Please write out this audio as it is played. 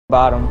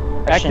bottom.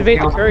 Activate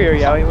the courier,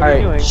 Yowie. What are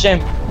you doing? Shimm,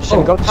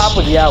 go top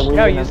with Yowie.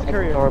 Yowie, use the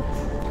courier.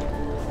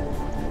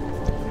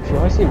 If you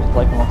only see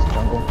Lycan wants to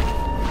jungle.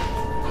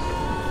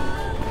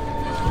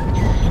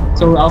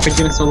 So Alfred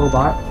doing solo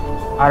bot?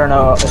 I don't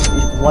know.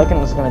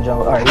 Lycan is gonna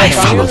jungle. Alright, I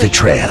follow the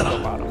trail.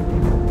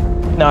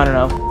 No.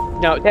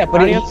 No, Yeah, but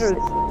the answer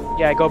is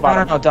yeah, go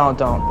bottom. No,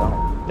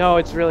 don't. No,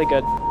 it's really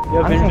good. You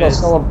have I'm gonna go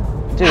invis. solo.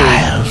 Dude.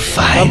 I'll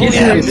find Double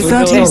them. 30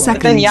 30 Then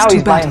seconds Then to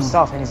Yowie's by battle.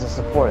 himself and he's a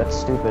support. That's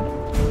stupid.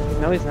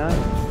 No, he's not.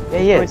 Yeah,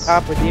 he Going is.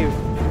 top with you.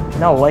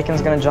 No,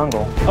 Lycan's gonna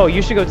jungle. Oh,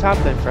 you should go top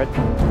then, Fred.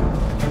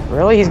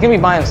 Really? He's gonna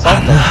be by himself.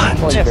 On the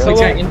hunt. Yeah, He's solo,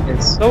 got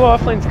invis. solo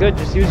offlane's good.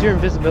 Just use your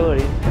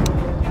invisibility.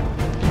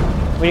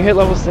 When you hit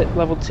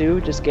level 2,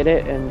 just get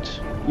it and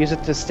use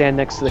it to stand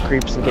next to the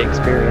creeps and get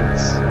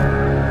experience.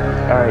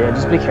 Alright, yeah,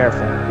 just be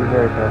careful. Be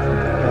very careful.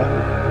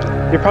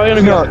 Yeah. You're probably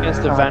gonna go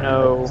against the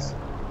Veno.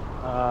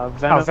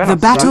 Venom. The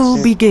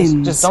battle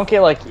begins. Just don't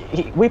get like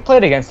we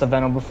played against the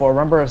Venom before.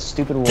 Remember a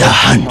stupid ward? The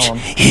hunt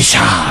is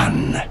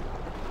on.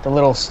 The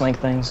little snake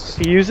things.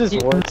 If he uses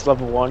wards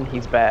level 1,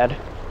 he's bad.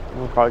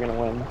 We're probably gonna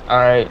win.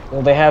 Alright,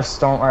 well they have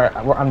Storm. Alright,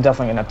 I'm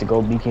definitely gonna have to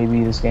go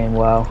BKB this game.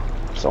 Wow.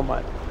 So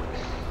much.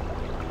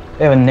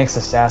 They have a Nyx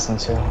assassin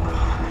too.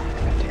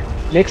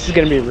 Nyx is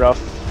gonna be rough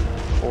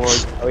for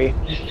Joey.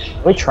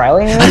 Are we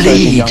trialing this or is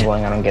he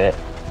jungling? I don't get it.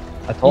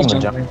 I told him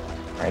to jump.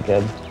 Alright,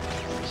 good.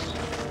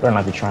 Better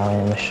not be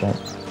trialing this shit.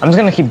 I'm just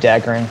gonna keep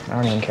daggering. I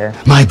don't even care.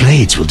 My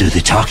blades will do the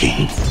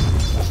talking.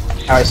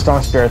 Alright,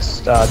 Storm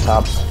Spirit's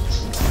top.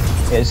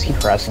 Yeah, just keep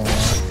pressing.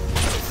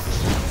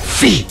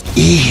 Feet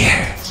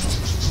ear.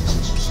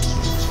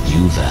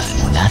 You've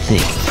earned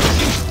nothing.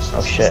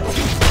 Oh shit.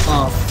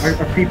 Oh, our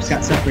creeps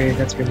got separated.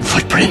 That's really.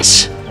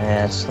 Footprints.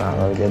 Yeah, it's not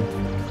really good.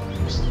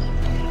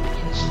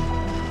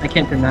 I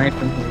can't deny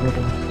from the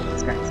river.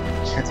 This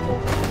guy's cool.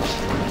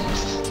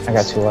 I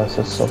got 2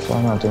 left so far.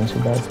 I'm not doing too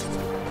bad.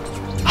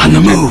 On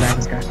the move.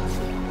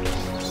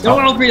 No,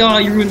 Alfred, oh,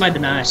 you ruined my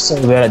deny. So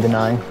bad at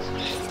denying.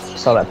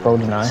 Saw that pro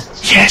deny.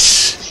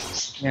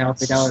 Yes. Yeah,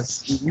 Alfred, that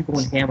was you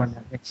going ham on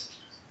that thing.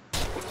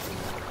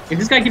 If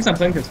this guy keeps on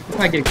playing this, he'll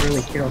probably get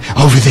really killed.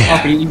 Over there.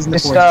 Alfred, using the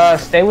Just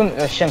force. stay with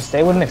Shimm.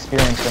 Stay within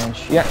experience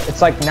range. Yeah,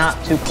 it's like not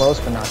too close,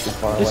 but not too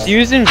far Just away.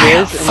 use invis I'll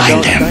and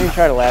find him. don't even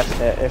try to last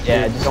hit if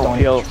Yeah, you just don't don't-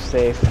 feel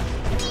safe.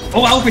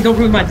 Oh, Alfred, don't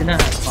ruin my deny.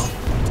 Oh,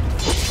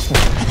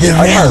 The I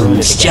ruined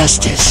it realm's again,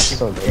 justice.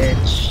 So good.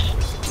 bitch.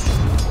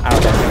 I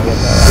don't think I'm gonna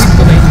get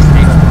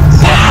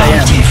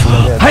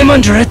Bountiful. I'm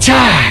under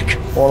attack. that.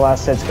 4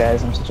 last hits,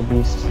 guys. I'm such a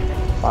beast.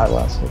 5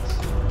 last hits.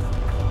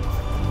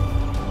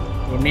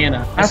 Hey,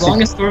 mana. As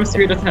long as Storm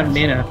Spirit doesn't have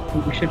mana,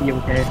 we should be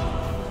okay.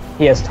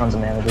 He has tons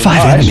of mana. Dude. 5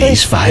 actually,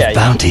 enemies, 5 yeah, he's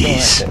doing bounties.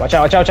 that shit. Watch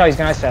out! He's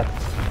gonna ice tap.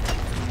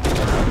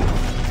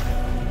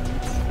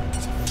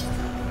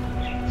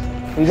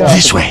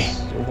 This way.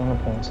 We're gonna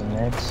play some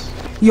Nyx.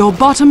 Your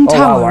bottom Oh, wow,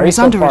 tower why are you is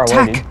so under far away,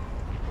 attack.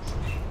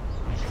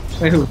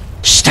 Wait, who?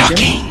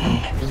 Stalking.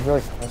 He's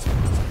really close.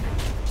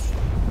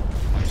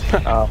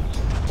 Oh,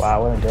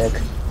 wow, what a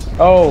dick.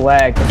 Oh,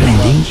 lag.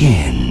 Blending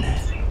in.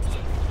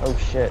 Oh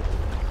shit,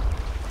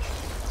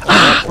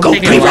 Ah, We're go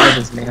taking a lot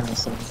of Prima. his mana,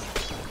 so.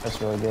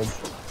 that's really good.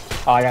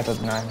 Oh, I got the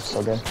 9.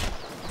 So good.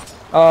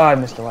 Oh, I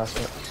missed the last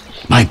hit.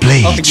 My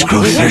blades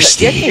grow It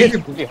thirsty. hits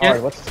me pretty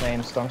hard. What's his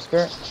name? Storm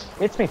Spirit?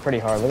 It hits me pretty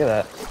hard. Look at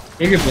that.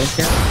 Maybe you're blink,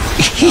 yeah?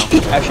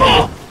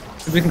 Actually,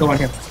 We can go on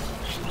here.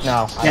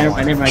 no. I Never don't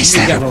mind, never mind. Is You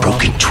that got a roll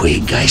broken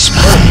twig I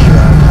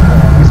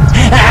spy?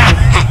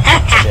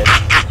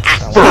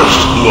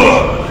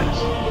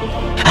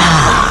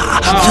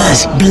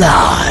 First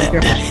blood.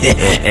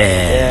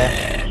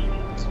 Yeah.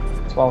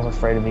 That's why I was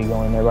afraid of you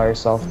going there by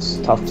yourself. It's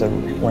tough to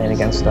land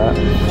against that.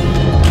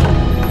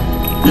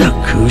 Look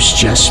who's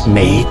just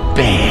made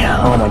bail.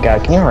 Oh my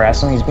god, can you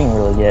harass him? He's being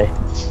really gay.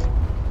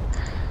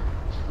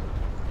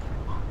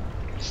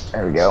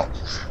 There we go.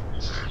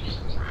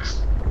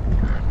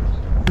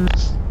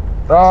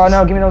 Oh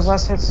no, give me those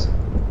last hits.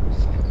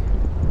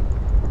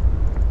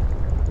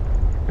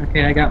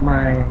 Okay, I got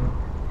my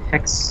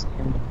Hex.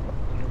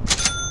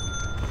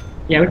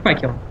 Yeah, we'd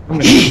probably kill him. I'm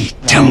gonna Eat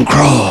them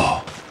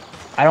crow.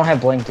 I don't have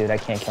blink, dude. I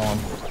can't kill him.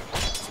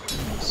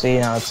 See,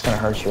 now it's gonna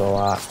hurt you a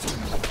lot.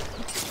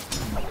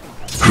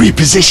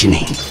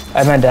 Repositioning. I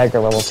have my dagger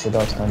level 2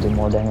 though. It's gonna do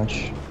more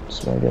damage. It's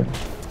very good.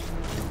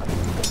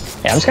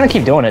 Yeah, I'm just gonna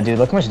keep doing it, dude.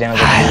 Look how much damage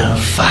I can I'll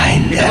do.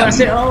 find I them.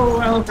 said,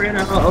 oh, Alfred,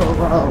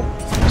 oh.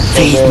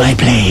 Feed my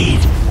blade.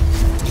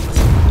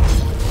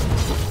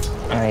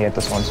 I'm gonna get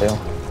this one too.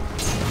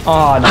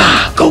 Oh no.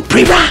 Ah, go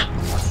Prima.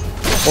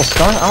 Well,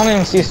 Storm. I don't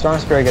even see Storm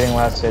Spirit getting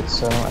last hits,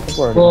 so I think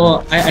we're.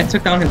 Well, I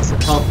took down his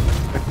health.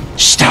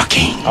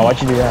 Stalking. Oh,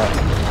 why'd you do that?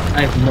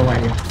 I have no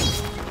idea.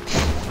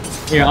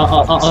 Here,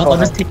 I'll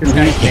just take this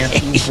guy's man.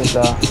 Just,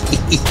 I'm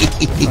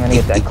gonna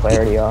get that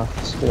clarity off.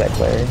 Let's do that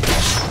clarity.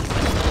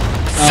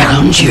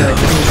 Found you.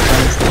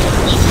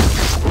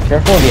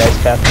 Careful of the ice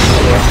path.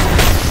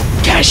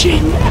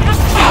 Dashing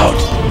out.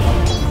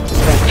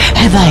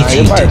 Have I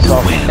you're by tainted the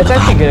yourself. well It's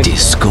actually of good.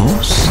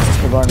 discourse?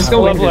 Let's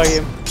go What with level are this.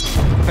 you?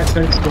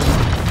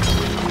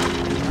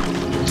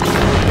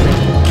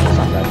 It's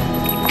not bad.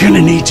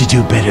 Gonna need to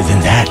do better than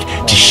that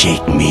to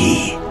shake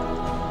me.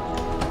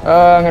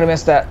 I'm gonna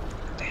miss that.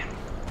 Damn. I'm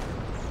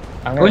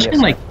I gonna wish I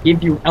can like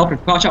give you Alfred.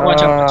 Watch out,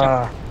 watch out, watch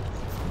out.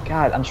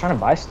 God, I'm trying to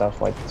buy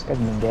stuff. Like, this guy's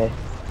being gay.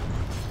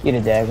 Get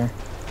a dagger.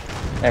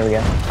 There we go.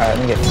 Alright, let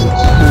me get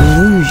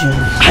Illusion.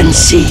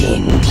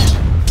 Unseen.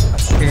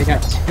 Okay, I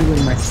got 2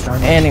 in my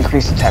stun. and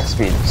increase attack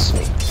speed.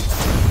 Sweet.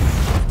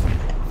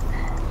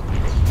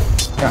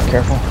 Not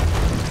careful.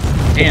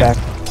 Get Damn. back.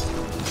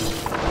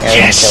 Yeah,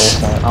 Yes.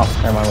 Oh,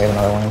 never mind. We have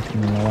another one. You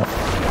know what?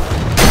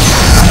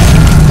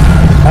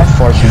 That's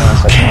fortunate. On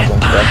such Can't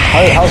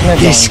how's buy mid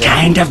this going?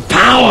 kind of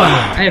power.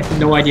 I have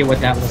no idea what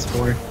that was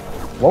for.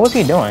 What was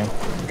he doing?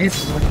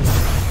 It's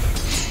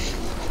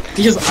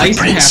he just ice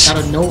Prince. packed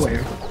out of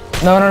nowhere.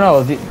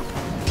 No.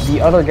 The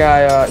other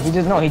guy. He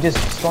just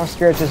Strong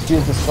Spirit just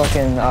used this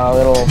fucking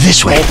little.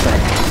 This way. bolt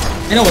thing.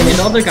 I know, and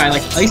the other guy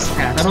like ice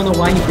packed. I don't know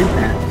why he did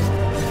that.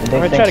 They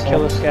I'm gonna think try to so.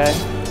 kill this guy.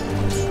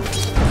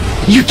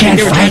 You can't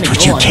They were fight trying to what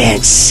go you on.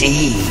 can't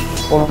see.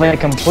 Well, they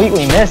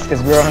completely missed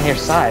because we were on your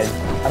side.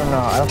 I don't know.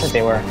 I don't think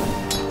they were.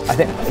 I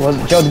think was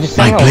Joe. Did you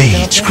see My him?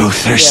 blades grow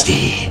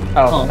thirsty.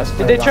 Oh, Oh. that's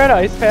Did they try to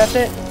ice path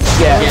it?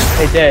 Yeah, Yeah.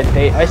 they did.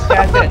 They ice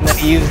packed it and then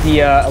they used the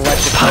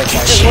electric Pocket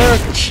torch.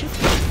 change.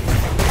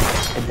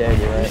 They did.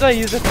 You're Usually right. I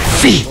use it for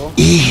Feet, people.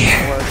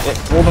 ear. It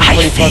fooled them I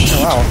pretty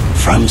fucking well. fade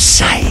from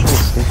sight.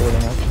 Stupid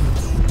enough.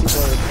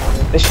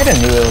 They should have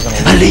knew it was A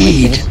gonna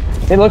lead.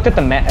 They looked at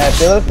the map. If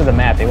they looked at the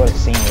map, they would have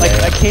seen it. Like,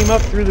 there. I came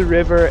up through the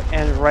river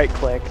and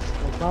right-clicked.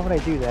 Like, why would I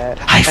do that?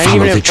 I didn't follow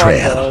even the have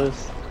trail.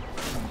 crossbows.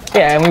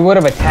 Yeah, and we would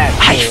have attacked.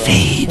 I too,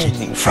 fade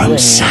You from really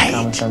need sight.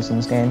 Common sense in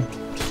this game.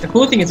 The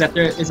cool thing is that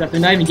they're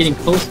not even getting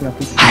close enough.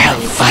 I'll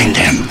find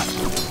them.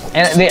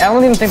 And I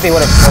don't even think they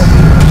would have killed me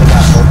if they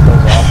got both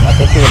those off. I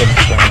think they would have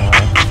just run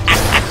away.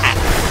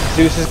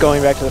 Zeus is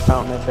going back to the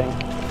fountain, I think.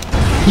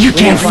 You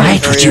can't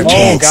fight what you Oh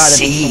can't god, that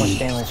did so much see.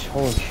 damage.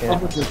 Holy shit.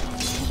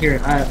 Here,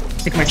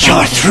 take my You're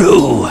shot.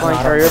 through. Flying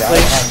I courier, don't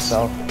please. think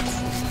so.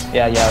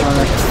 Yeah.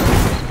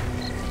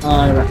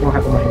 What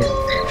happened right here?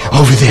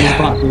 Over These there.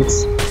 bot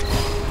boots.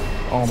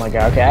 Oh my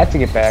god. Okay, I have to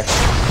get back.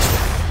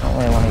 I don't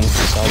really want to use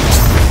this all.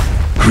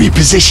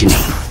 Repositioning.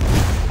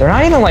 They're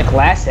not even like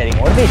last hitting.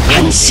 What are they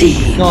doing?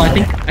 Unseen. No, I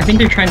think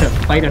they're trying to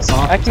fight us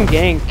off. I can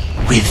gank.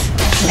 With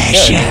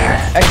pleasure.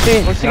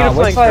 Actually, Once you get a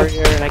wait flying till I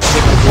courier and I can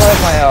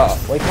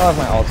wait till I have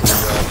my ultimate.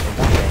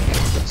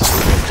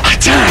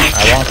 Attack. I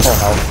want full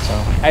health, so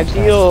I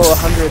deal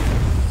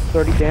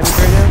 130 damage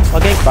right now.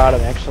 I'll gank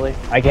bottom, actually.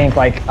 I gank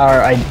like,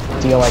 or I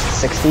deal like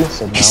 60.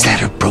 So no. Is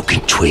that a broken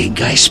twig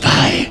I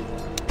spy?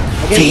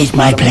 I'll gank Feed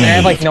my I have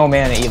like blade. no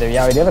mana either.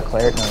 Yeah, we do have a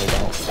cleric. No, we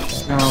don't.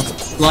 No,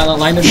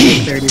 line them to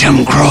 30. Eat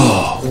them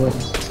grow.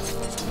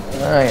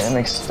 Alright, that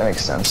makes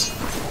sense.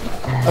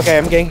 Okay,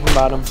 I'm ganking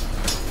bottom.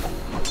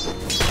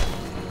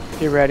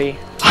 Get ready.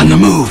 On the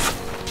move.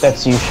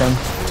 That's you, Shimm.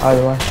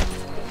 Either way.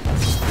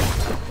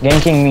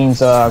 Ganking means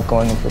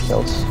going in for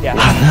kills. Yeah. On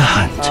the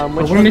hunt.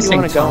 Which we're one do you missing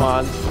want to go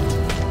Tom. on?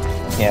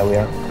 Yeah, we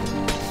are. I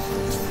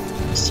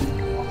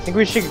think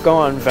we should go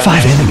on Venom.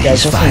 5 enemies.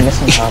 Guys, what's the 5.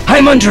 missing top?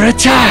 I'm under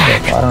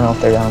attack. I don't know if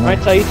they're down I there.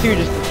 might tell you to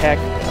just attack.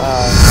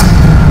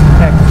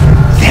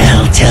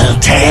 They'll tell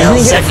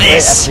tales Doesn't of he get a crit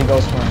this. after he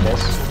goes from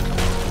this?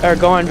 Or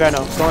go on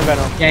Venom. Go on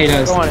Venom. Yeah, he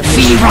does. Go on it.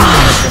 Viva.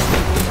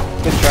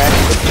 Good track.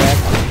 Good track.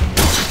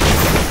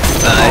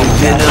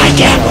 I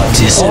get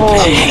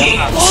dissipate.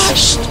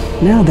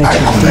 Now that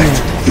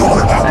you're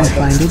here, I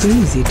find it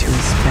easy to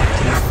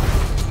respect you.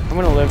 I'm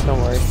gonna live. Don't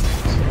worry.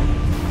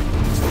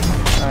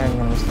 I'm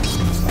gonna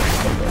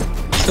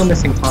Still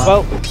missing Tom.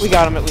 Well, we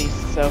got him at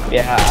least. So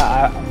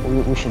yeah,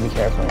 we should be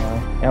careful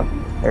now. Yep,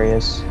 there he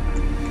is.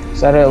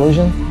 Is that an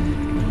illusion?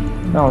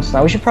 No, it's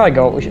not. We should probably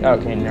go.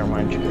 Okay, never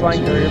mind.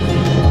 flying courier.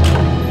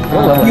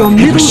 Your It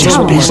middle was just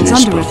tower is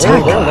business under before. They're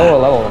attack. lower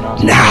level than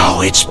us.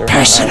 Now it's They're not Okay,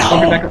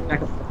 personal. back up,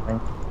 back up.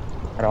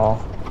 at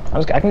all.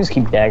 I can just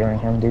keep daggering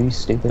him, dude. He's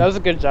stupid. That was a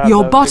good job. Your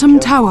though. Good bottom kill.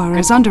 tower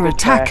is under Good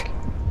attack. track.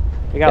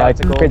 We got Yeah, I lots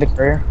of can upgrade gold. the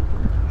courier.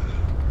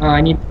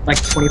 I need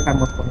like 25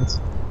 more points.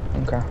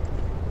 Okay. I'm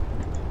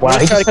Wow, gonna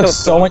he try just to took kill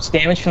so much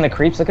damage from the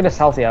creeps. Look at his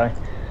health, yeah.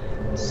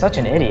 Such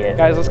an idiot.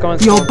 Guys, let's go in.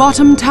 Your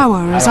bottom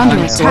tower is I don't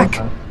under know.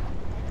 attack.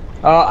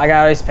 Oh, I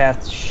got ice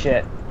path.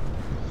 Shit.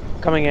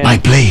 Coming in. My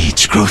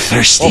blades grow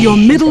thirsty. Your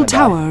He's middle gonna die.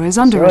 tower is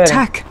under Good.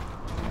 attack.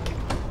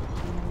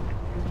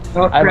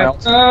 Oh, I have my crap.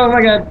 ulti. Oh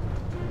my god.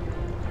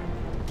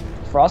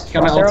 Frost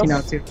Got my arrows? ulti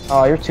now too.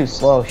 Oh, you're too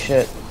slow.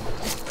 Shit.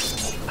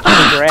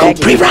 Ah, Drag go is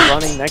pre-rock.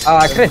 running next Oh, to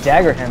I him. could have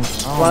daggered him.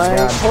 Oh my Flying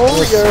god.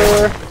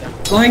 courier.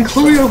 Flying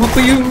courier, what for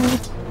you?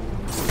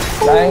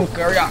 Flying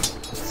courier.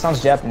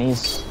 Sounds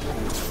Japanese.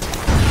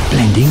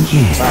 Blending in.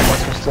 Wow,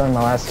 thanks for stealing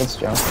my last hits,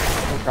 Joe. No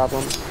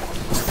problem.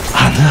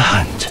 On the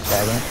hunt.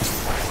 Dagger.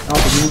 Oh,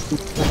 but you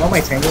all my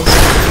tangles.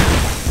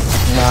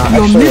 Nah,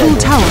 Your actually, middle I do.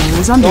 tower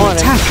is under Go on in.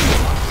 attack.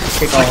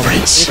 Take all of them.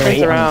 Footprints. He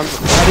turns around.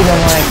 Not even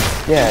like,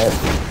 yeah.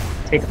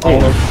 Take all of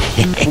them.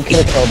 We could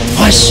have killed him.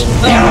 Was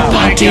there a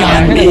bounty I'm on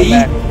gonna go me?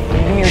 back. Give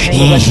me your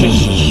thing back.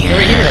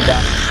 You're gonna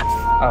die.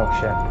 Oh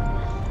shit. I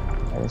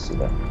didn't see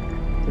that.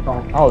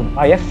 Oh,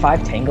 you have 5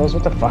 tangos?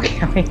 What the fuck?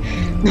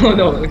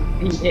 No.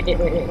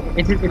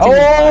 It's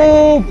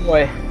Oh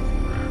boy.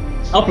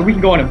 Alpha, we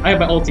can go on him. I have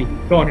my ulti.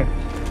 Go on him.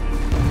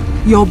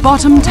 Your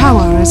bottom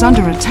tower is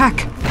under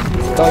attack.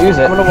 Don't use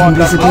it. I'm gonna walk up.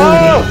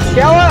 Invisibility. Oh,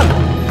 kill him!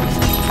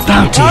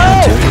 Bounty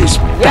hunter is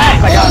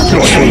Yes, I got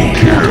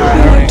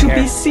him. To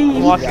be I'm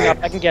seen. walking up.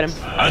 I can get him.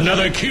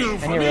 another kill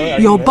for me.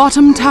 Your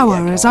bottom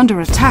tower is under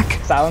attack.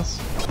 Silence.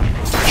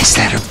 Is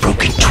that a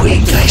broken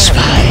twig I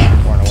spy?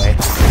 Run away.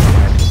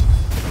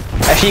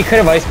 Actually, you could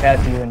have ice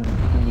pathed you and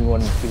you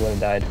would have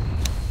died.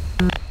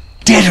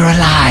 Dead or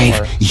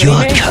alive, you're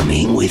Kidding me?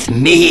 coming with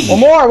me. One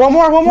more. I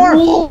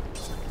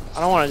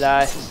don't want to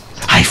die.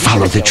 I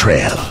follow the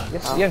trail.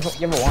 You have a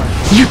one.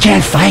 You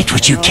can't fight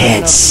what you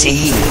can't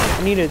see.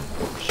 I need a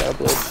shadow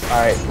blade.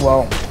 Alright,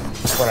 well,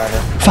 whatever.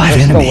 5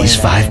 We're still enemies,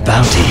 winning 5 that game.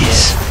 bounties.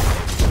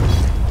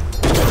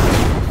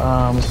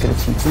 Let's get a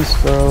TP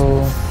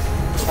throw.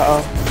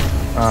 Uh-oh.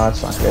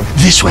 That's not good.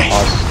 This way.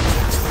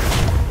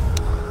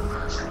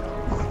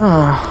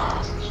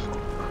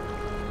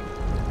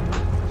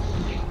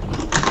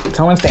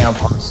 Tell him to stay on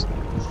pause.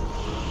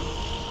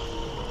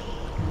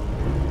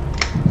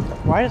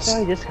 Why does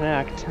that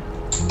disconnect?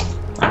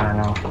 I don't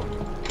know.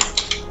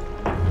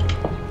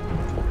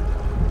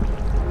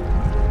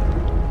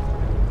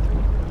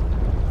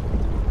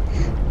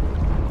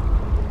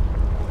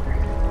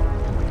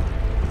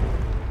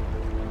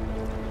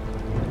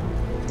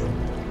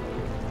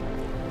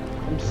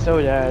 I'm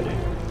so dead.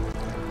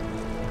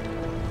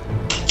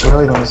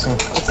 Really don't listen.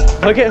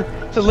 Look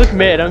at to look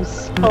mid. I'm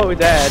so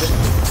dead.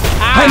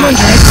 I'm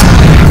under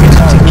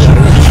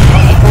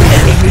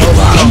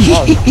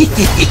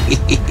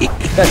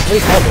That's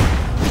pretty covered.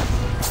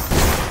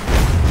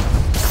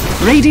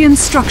 Radiant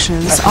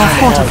structures are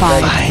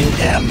fortified. Find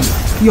them.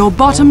 Your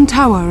bottom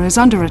tower is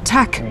under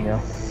attack. There you go.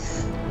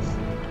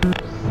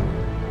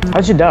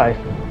 How'd you die?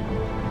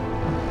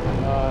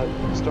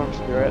 Storm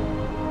Spirit.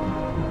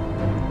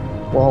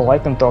 Well,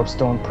 Lycanthrope's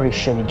doing pretty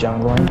shitty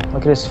jungling.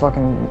 Look at his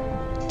fucking...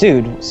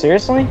 Dude,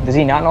 seriously? Does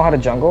he not know how to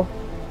jungle?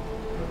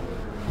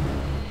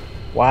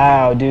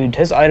 Wow, dude,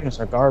 his items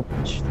are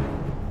garbage.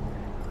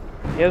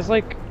 He has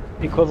like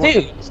equivalent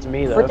Dude, hits to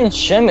me though. Freaking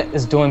Shimm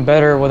is doing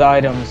better with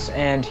items,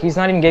 and he's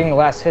not even getting the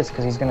last hits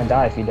because he's gonna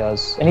die if he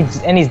does.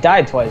 And he's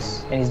died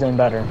twice, and he's doing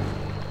better.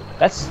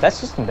 That's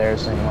just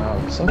embarrassing. Wow,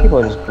 some people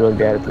are just really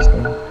bad at this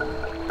game.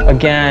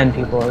 Again,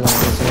 people are gonna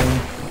lose the game.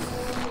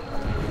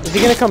 Is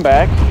he gonna come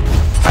back?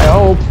 I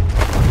hope.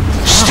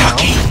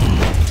 Stalking.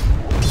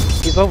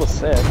 He's level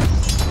 6.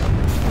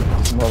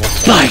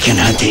 Bargain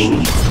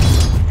hunting.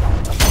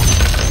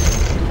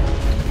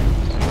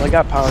 I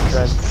got power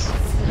treads.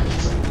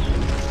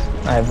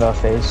 I have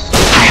phase.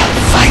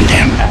 I'll find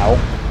them. Ow.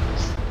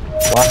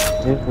 What?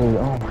 Dude,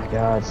 oh my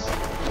god.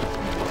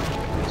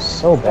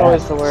 So bad.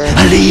 Always the word.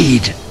 A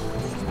lead.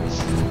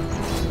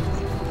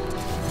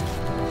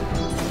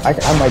 I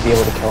might be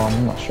able to kill him,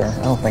 I'm not sure.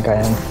 I don't think I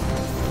am.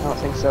 I don't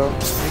think so.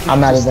 I'm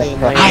not in Stay that in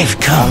crap. lane. I've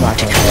come I'm not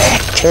to gonna do that.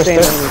 collect. There's Stay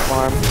in still... enemy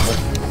farm.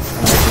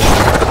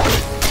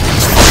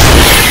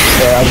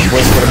 Yeah, I just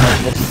wasted a bunch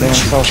of But you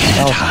himself. That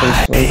can't was pretty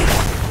hide. sweet.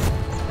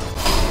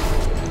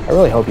 I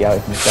really hope you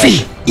out from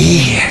Feet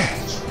ear.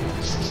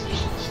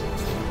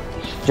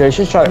 Joe, we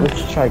should try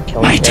to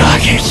kill My him.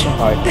 target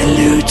Alright.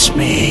 eludes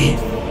me.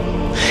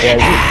 Yeah,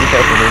 you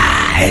perfectly.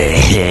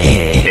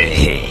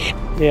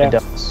 Yeah. It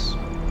does.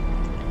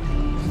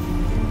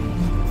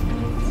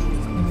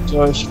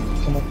 Joe, we should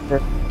come up here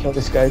and kill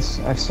these guys.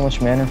 I have so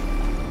much mana.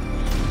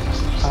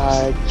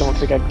 I don't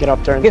think I can get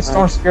up there in Get time.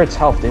 Storm Spirit's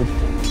health, dude.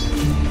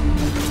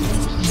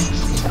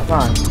 Come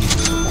on.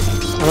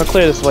 I'm gonna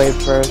clear this wave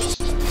first.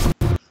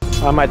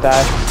 I might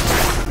die.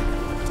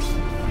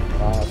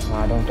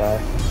 Nah, don't die.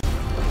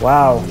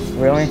 Wow,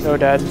 really? So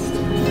dead.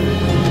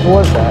 Who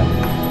was that?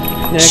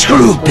 Nick,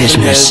 Screw what's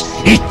business.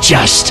 his? It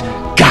just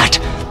got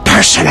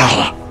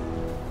personal.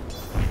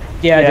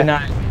 Yeah, I Yeah. did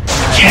not.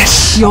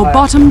 Yes. Your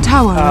bottom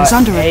tower is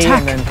under A and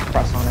attack. then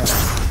press on it.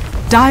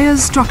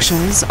 Dire's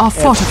structures are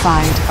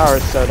fortified. Power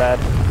is so dead.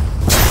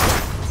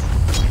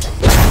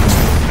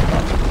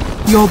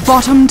 Your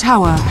bottom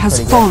tower has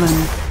Pretty good.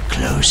 fallen.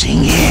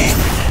 Closing in.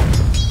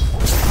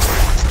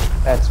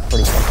 That's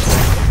pretty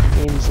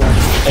fucking. Means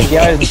If the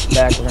guy is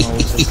back, we're gonna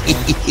lose this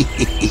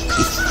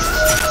game.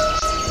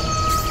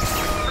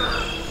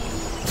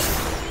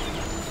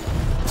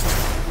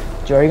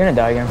 Joe, are you gonna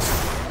die again?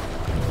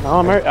 no,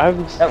 I'm That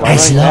As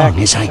running long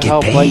back as I to get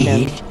help Lycan,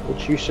 paid.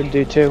 which you should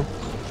do too.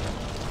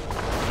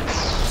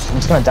 I'm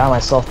just gonna die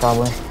myself,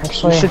 probably.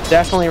 Actually, You should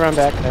definitely run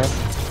back there.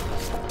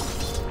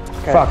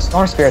 Okay. fuck,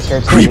 Storm Spirit's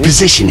here too, dude.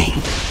 Repositioning.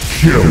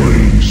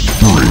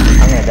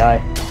 I'm gonna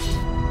die.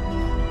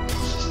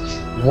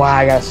 Wow,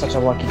 I got such a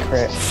lucky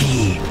crit.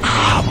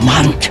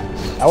 Monk.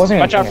 I wasn't even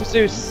Watch out for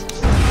kidding. Zeus.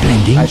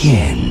 Blending I see.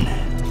 in.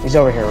 He's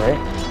over here, right?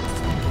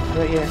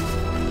 Right here.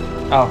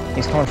 Oh,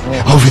 he's coming for me.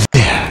 Over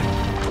there.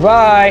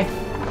 Bye!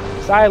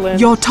 Silence.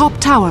 Your top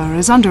tower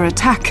is under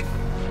attack.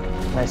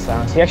 Nice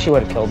silence. He actually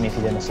would have killed me if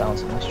he didn't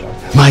silence. Nice job.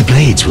 My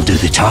blades will do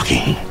the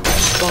talking.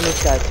 Go on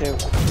this guy too.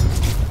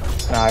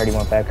 No, I already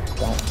went back.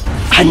 Don't.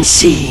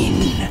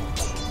 Unseen.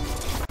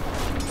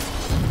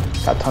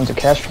 Got tons of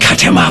cash. Cut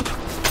him up.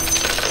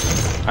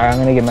 Alright, I'm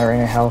gonna get my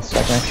ring of health so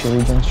I can actually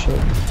regen shit.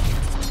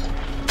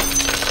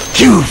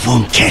 You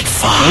won't get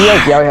far. Maybe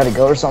like Yowie had to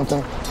go or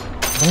something.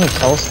 Didn't he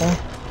kill us thing?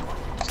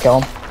 Let's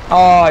kill him. Oh,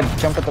 I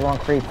jumped at the wrong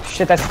creep.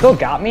 Shit, that still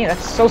got me?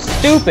 That's so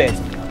stupid!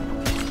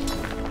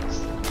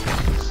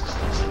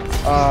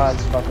 Oh,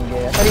 that's fucking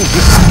gay. I thought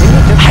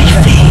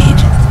I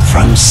fade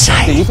from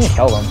sight. Dude, you can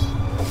kill them.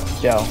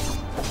 Joe.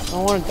 I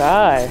don't want to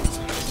die.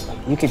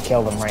 You could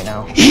kill them right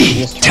now.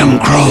 Eat them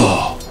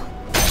grow.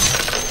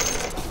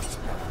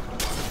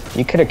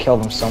 You could have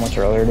killed them so much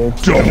earlier, dude.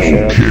 Double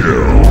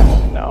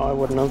kill. No, I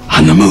wouldn't have.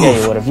 On the move.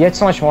 Yeah, you would have. You had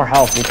so much more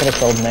health. You could have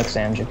killed Nick's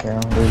Amjik,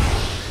 dude.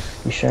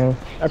 You should have.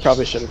 I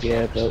probably should have,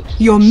 yeah, but...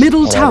 Your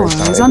middle Whatever, tower it's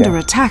not is a big under deal.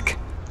 attack.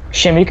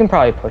 Shim, you can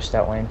probably push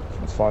that lane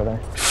farther.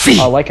 Feet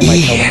Oh, like him,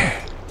 might kill here. them.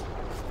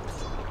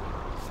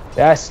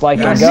 Yes, like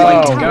him, Yes, go!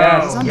 like him,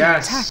 Tower go. is under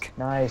Yes. attack.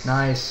 Nice.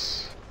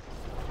 Nice.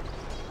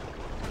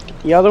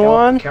 The other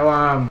one? Kill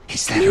him.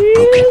 Is that a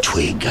broken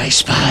twig I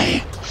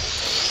spy?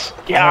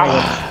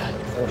 Yeah.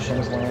 Oh,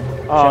 Shim's lane.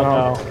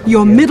 Oh, Shim, no.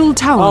 Your middle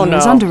tower Oh, no.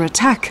 is under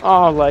attack.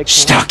 Oh, like...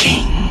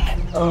 Stalking.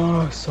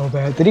 Oh, so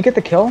bad. Did he get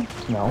the kill?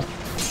 No.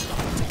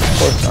 Of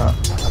course not.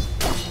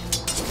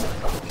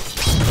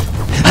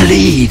 A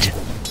lead.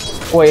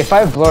 Wait, if I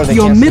have blur, they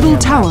Your can't see me middle on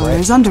the map, tower right?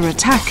 is under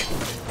attack.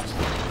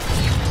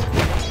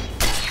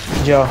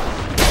 Joe.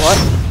 What?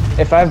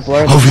 If I have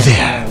blur, they Over can't see me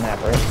there. on the map,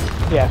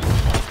 right? Yeah,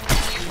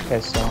 Okay,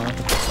 so... I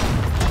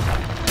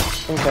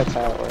think that's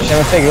how it works. Shim,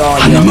 if they go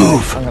on On you, the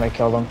move. I'm gonna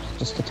kill them.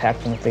 Just attack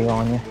them if they go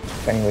on you.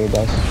 If anybody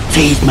does.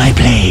 Feed my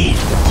blade.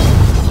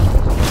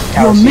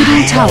 Your Tower's middle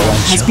huge. tower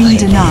has been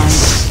denied.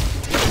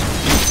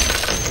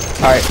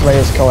 Alright,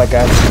 ready to kill that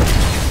guy.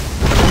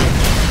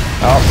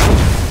 Oh,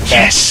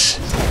 Yes.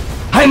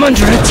 I'm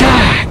under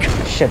attack.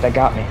 shit, that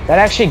got me. That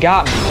actually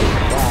got me.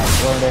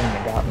 Wow, blurred in and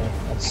it got me.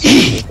 That's so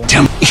Eat stupid.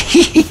 them.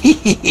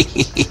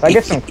 If I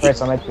get some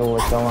crits, I might be able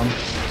to kill him.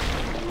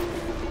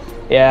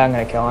 Yeah, I'm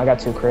gonna kill him. I got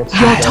 2 crits.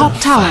 Your top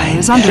tower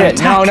is under Shit,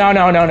 attack.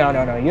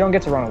 no. You don't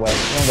get to run away.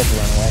 You don't get to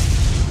run away.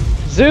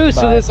 Zeus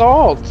Bye. with his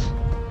ult!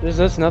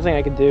 There's nothing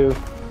I can do.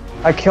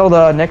 I killed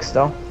Nyx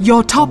though.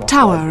 Your top Almost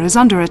tower is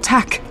under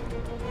attack.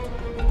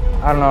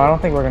 I don't know. I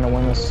don't think we're gonna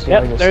win this.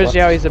 Yep, just there's sucks.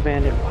 Yowi's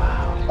abandoned. Wow.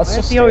 Let's Why does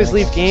just he always stay.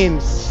 leave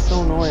games?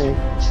 So annoying.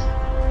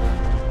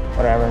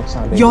 Whatever. It's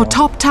not a big Your deal.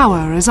 top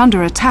tower is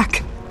under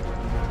attack.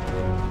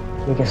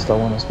 We can still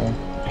win this game.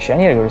 Actually, I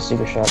need to go to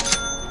Secret Shop.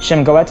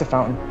 Shim, go back to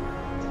Fountain.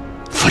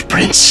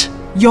 Footprints.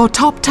 Your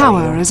top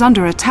tower is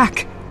under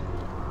attack.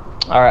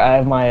 Alright, I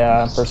have my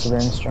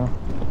Perseverance, Joe.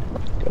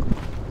 Good.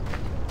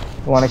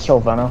 You wanna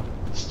kill Veno?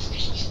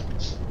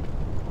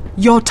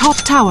 Your top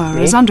tower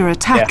Me? is under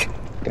attack. Yeah.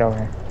 Get over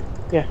here.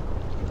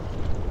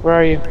 Where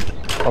are you?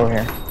 Over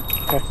here.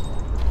 Okay.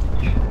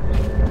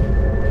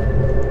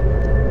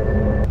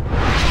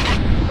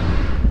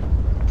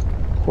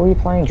 Who are you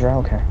playing, Drow?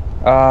 Okay.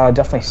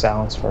 Definitely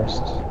Silence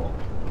first.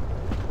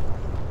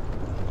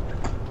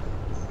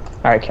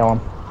 Alright, kill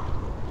him.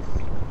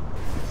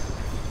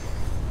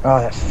 Oh,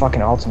 that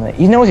fucking ultimate.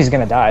 He knows he's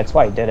gonna die, that's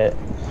why he did it.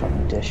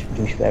 Fucking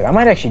douchebag. I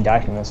might actually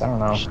die from this, I don't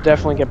know. Should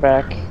definitely get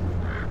back.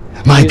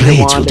 My Use the blades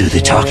wand will do if the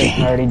you want it.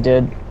 talking. I already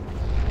did.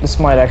 This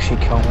might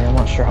actually kill me, I'm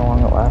not sure how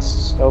long it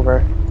lasts.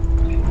 Over.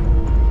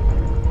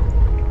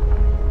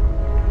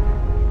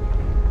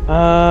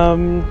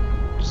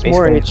 Just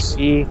more Basically just-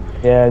 HP.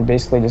 Yeah,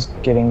 basically just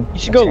getting... You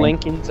should go attacked.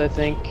 Lincoln's, I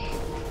think.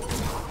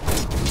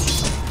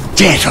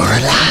 Dead or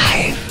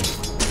alive.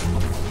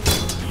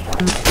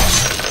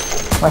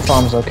 My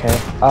farm's okay.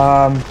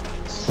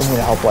 We need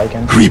to help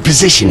Lycan.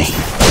 Repositioning.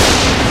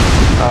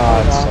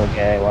 Oh, it's so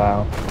gay,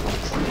 wow.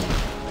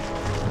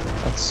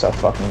 That's so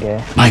fucking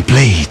gay. My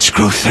blades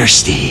grow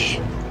thirsty.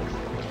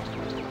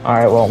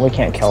 Alright, well, we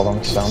can't kill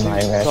them, so I'm not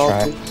even gonna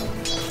try it.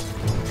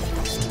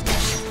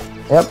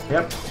 Yep.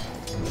 Yep.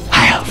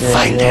 I'll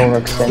find You're him.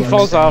 overextending. He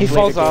falls off. He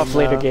falls later off game,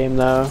 later though. game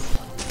though.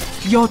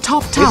 Your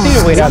top You tower need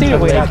to wait is out under to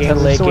the late attack. game.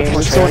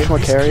 There's so much more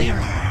carry.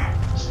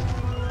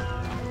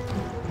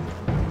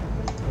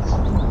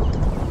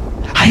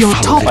 I Your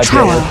follow top the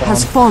tower trail.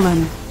 has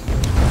fallen.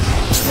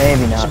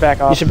 Maybe You not. should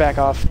back off. You should back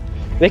off.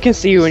 They can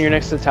see you when you're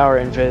next to the tower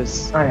in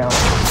Viz. I know.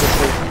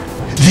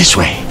 This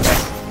way.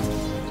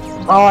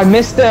 Oh, I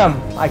missed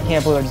them! I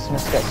can't believe I just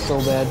missed that so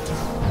bad.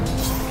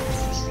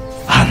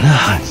 On the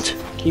hunt.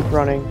 Keep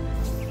running.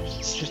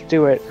 Just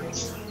do it.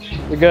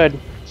 You're good.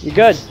 You're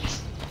good.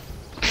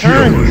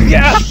 Turn!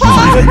 Yes!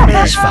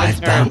 There's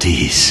 5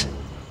 bounties.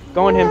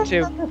 Go on him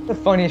too. The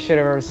funniest shit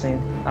I've ever seen.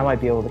 I might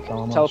be able to kill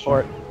him. I'm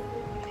Teleport.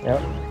 sure.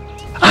 Yep.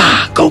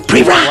 Ah, go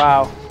pre-run.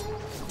 Wow.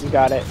 You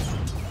got it.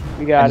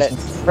 You got it.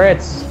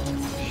 Fritz!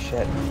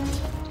 Shit.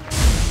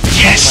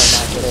 Yes.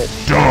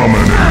 Might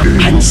not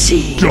get it.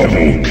 Unseen. Oh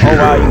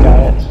wow, you got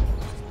it.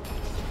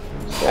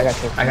 I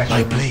got you. I got My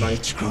you.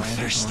 blades grow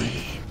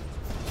thirsty.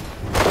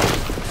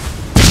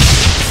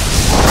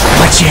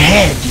 What's your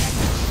head?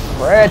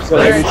 Fritz!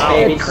 Crits, Fritz,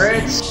 baby,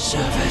 Fritz. crits.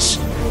 Service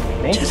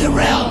Me? to the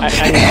realm. I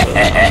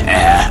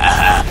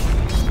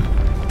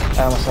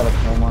almost had a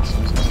kill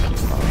muscle.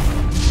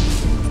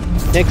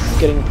 Nick's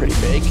getting pretty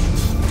big.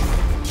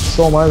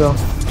 So am I though.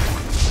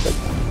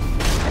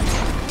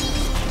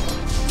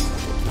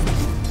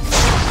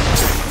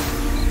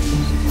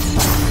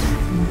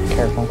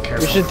 Careful, We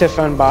careful. should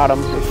defend bottom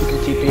if you can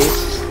TP.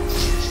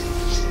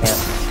 Yeah.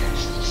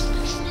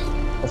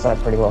 That's at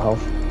pretty low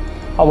health.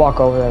 I'll walk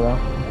over there though.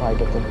 I'll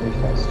probably get there pretty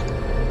fast.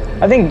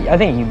 I think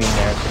you being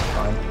there is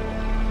fine.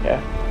 Yeah.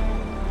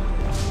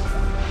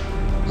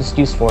 Just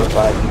use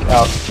fortify.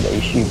 Oh, yeah,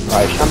 you should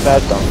probably should. I'm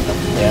bad.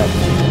 Yeah.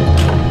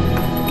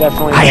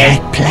 Definitely I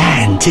bad. had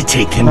planned to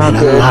take them Not in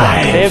good.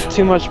 alive. They have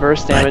too much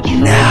burst But damage for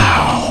me.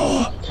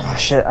 now, Oh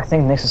shit, I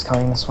think Nyx is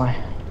coming this way.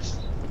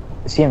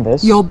 Is he in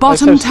this? Your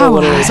bottom Let's have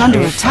tower still is under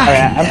Alright,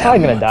 attack. I'm probably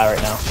gonna die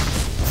right now.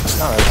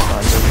 Not really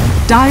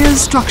fine.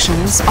 Dire's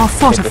structures are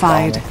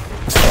fortified.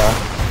 Yeah.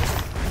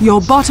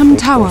 Your bottom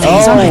tower is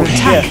Oh under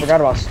shit, I attack.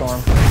 forgot about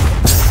Storm.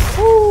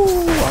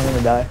 Ooh, I'm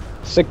gonna die.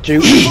 Sick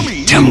juke.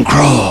 Tim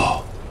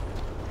Crow.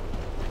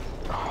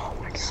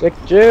 Sick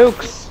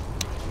jukes.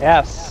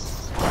 Yes.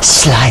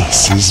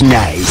 Slice is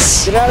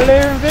nice. Get out of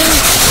there, Vince.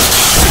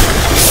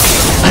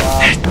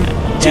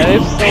 Yeah,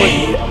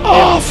 they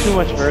have too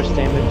much burst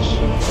damage.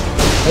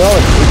 They all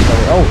hate each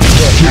other. Oh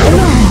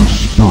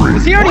shit.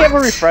 Does he already have a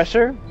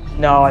refresher?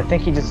 No, I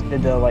think he just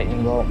did the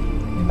lightning bolt.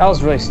 That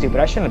was really stupid.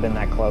 I shouldn't have been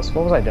that close.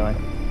 What was I doing?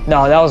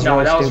 No, that was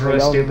really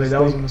stupid.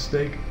 That was a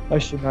mistake. I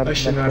should not have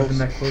been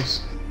that close.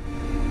 close.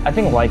 I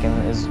think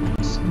Lycan is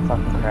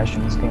fucking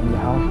crashing this game to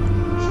hell.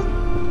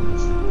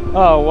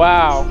 Oh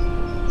wow.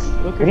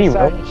 Look Did he at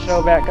really? the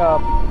show back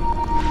up.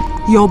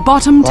 Your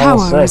bottom Level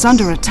tower 6. is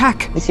under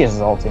attack. At least he has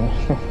his ulti.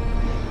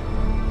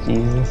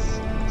 Jesus.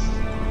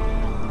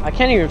 I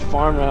can't even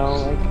farm now.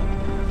 Like,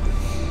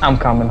 I'm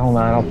coming, hold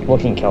on. I'll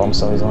look and kill him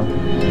so he's on.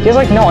 He has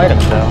like no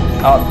items though.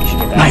 Oh, you should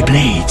get that. My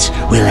blades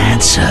will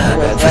answer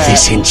for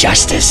this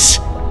injustice.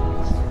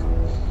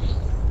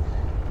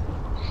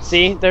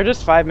 see, they're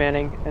just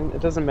 5-manning, and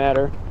it doesn't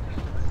matter.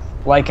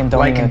 Lycan,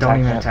 don't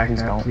even attack that.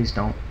 Please don't. Please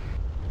don't.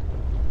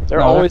 They're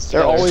No, always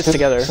it's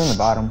together. It's in the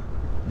bottom.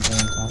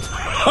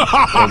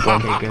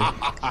 Okay, good.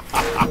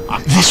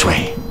 This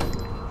way.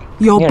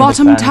 Your I'm gonna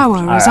bottom defend. tower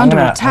Alright, is I'm under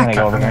gonna attack.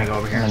 go over I'm here. gonna go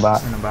over here. In the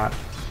bot. In the bot.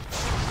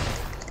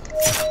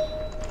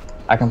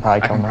 I can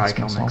probably I kill can probably Nyx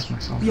kill myself. Nyx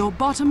myself. Your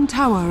bottom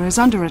tower is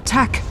under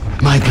attack.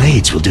 My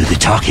blades will do the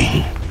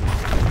talking. You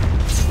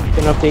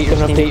can update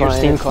your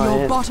Steam Your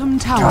client. bottom Oh,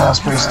 tower that's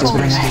has pretty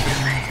stupid.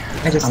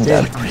 fallen. I just I'm did.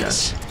 dead.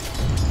 Chris.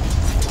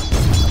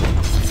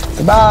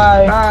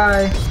 Goodbye.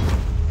 Bye.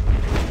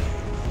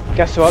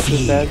 Guess who else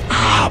is dead?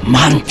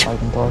 Mont.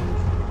 Lycan Thor.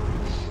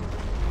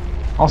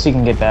 Also, you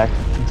can get back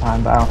in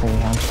time, but I don't think you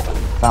can.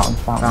 Fountain.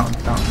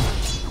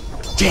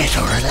 Dead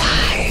or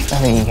alive. I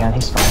think you can.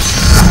 He's fine.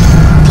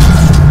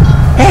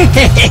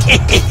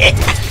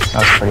 That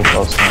was pretty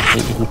close. Man.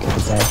 He could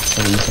have died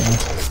so easily.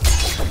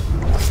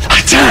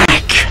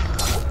 Attack.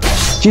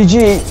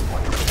 GG.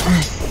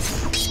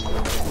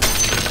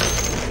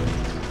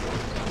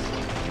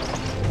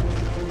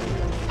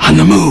 On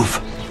the move.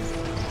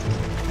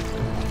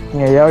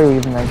 Yeah, you're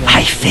leaving that game.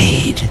 I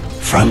fade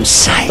from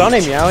sight. Stun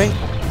him, Yowie.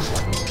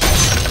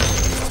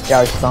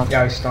 Yeah, he's stunned.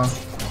 Yeah, he's stunned.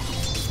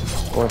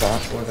 Or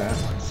that. For that.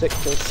 Sick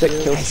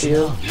kill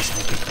steal.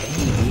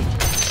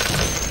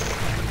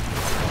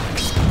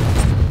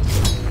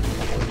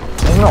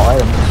 There's no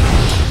item.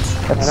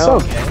 That's I so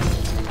know. gay.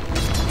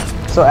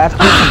 So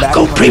after you come back,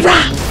 Go from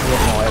pre-run. you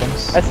have no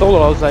items. I stole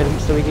all those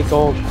items so we get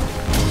gold.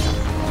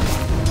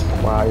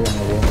 Wow, you're an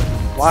idiot.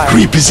 Why?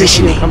 Repositioning.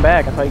 You didn't come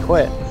back. I thought you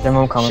quit. Jim,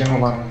 I'm coming.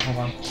 Hold on. Hold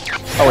on.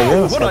 Oh, wait,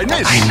 you're the What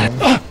I second.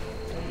 missed?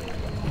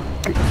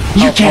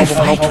 You can't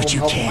fight what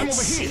you can't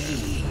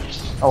see.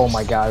 Oh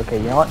my god, okay,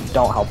 you know what?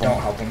 Don't help him. Don't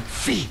help him.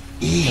 Feet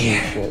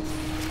here. Shit.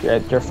 Yeah,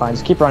 you're fine.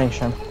 Just keep running,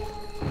 Shimm.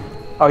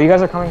 Oh, you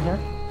guys are coming here?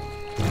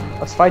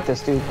 Let's fight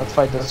this, dude. Let's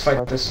fight this. Let's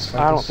fight this.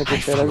 I don't think we I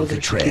should. follow the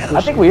trail.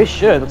 I think we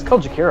should. Let's kill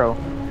Jakiro.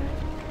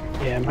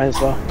 Yeah, might as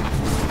well.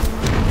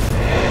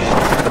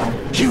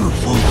 You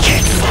won't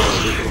get far.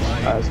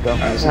 Alright, let's go.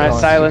 Alright,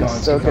 silence.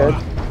 So good.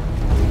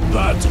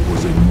 That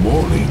was a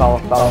morning.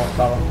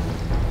 Follow.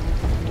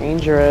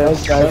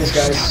 Dangerous. Guys.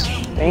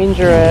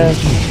 Dangerous.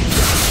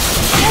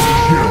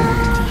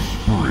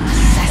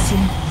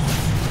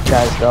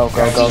 Guys, go.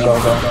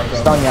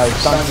 Stun Yowie,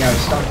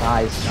 stun.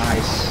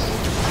 Nice.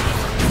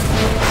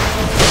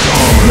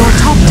 Your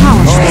top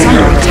tower is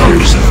under attack.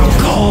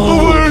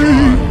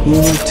 You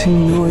are too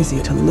noisy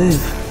to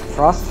live.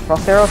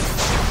 Frost arrows?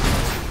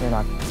 You're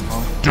not.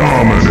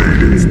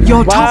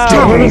 Your top Wow,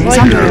 tower what is is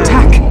like under that?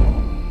 attack.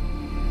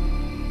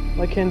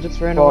 Lycan just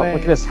ran Well, away.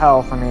 look at his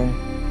health. I mean,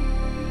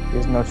 he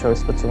has no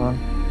choice but to run.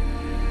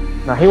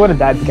 No, he would have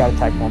died if he got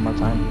attacked one more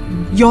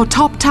time. Your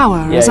top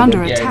tower Yeah, is he under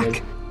did. Yeah, he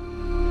attack.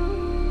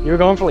 You were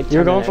going for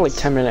like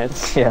 10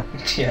 minutes. Yeah.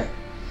 Yeah.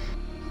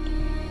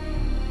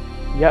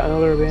 Yeah,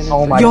 another abandoned.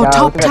 Oh my Your god.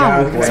 top look at that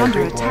tower guy. is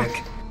under Good boy.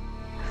 attack.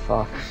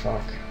 Fuck.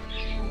 Fuck.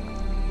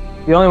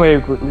 The only way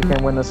we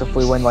can win this is if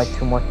we win like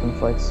 2 more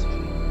conflicts.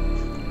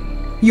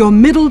 Your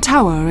middle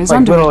tower is Like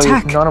under literally,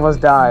 attack. none of us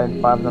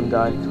died. 5 of them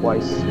died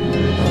twice.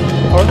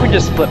 Or if we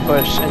just split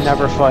push and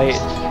never fight.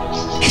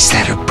 Is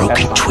that a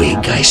broken twig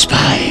I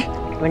spy?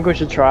 I think we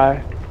should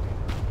try.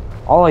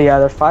 Oh yeah,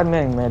 they're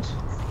 5-man mid.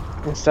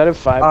 Instead of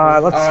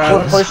 5.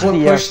 Let's push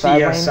the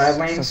side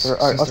lanes.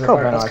 Let's kill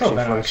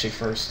Venno actually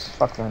first.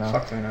 Fuck Venno.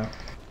 Fuck Venno.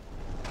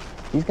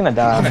 He's gonna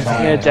die.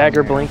 Yeah,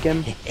 dagger blink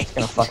him. He's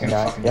gonna fucking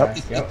die.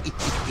 Yep.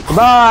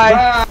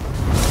 Goodbye!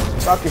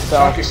 Fuck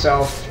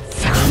yourself.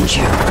 Found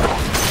you.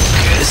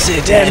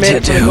 Cursed Yeah, made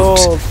it for the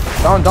gold.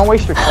 Don't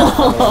waste your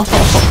time.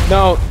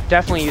 No,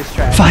 definitely use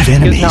trash. 5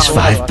 enemies, No,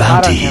 5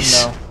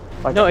 bounties.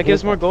 Like, No, it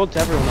gives more gold to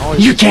everyone.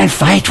 Always. You can't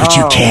fight what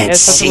you Oh, can't It's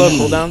such a low see.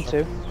 cooldown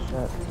too.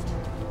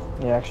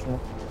 Yeah, actually.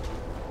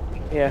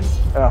 Yeah.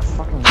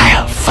 Fucking.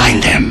 I'll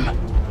find them.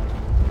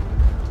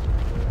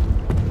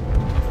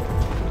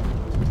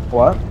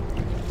 What?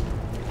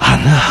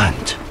 On the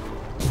hunt.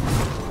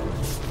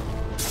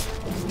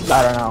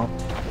 I don't know.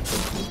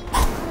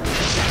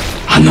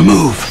 On the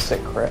move.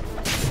 Sick crit.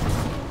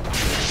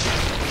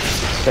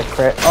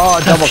 Oh,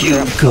 A double few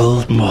crit.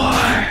 gold more.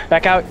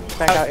 Back out,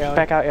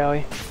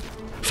 Yowie.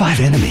 5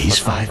 enemies,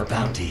 5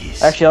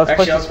 bounties. Actually, let's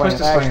push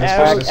this lane.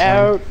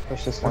 Out.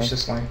 Push this Push lane.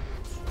 this lane.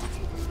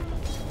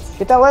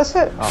 Get that last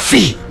hit. Oh.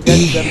 Feet.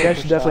 You guys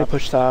should definitely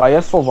push Oh, top. you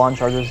have full wand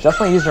chargers.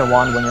 Definitely use your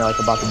wand when you're like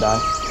about to die.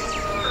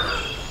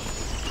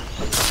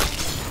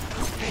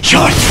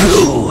 You're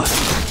through.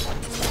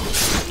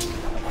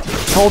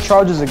 Whole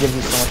charges that gives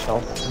you so much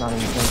health. Not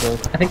even good.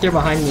 I think they're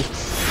behind me.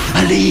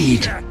 A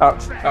lead. Oh,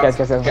 guys,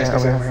 over here.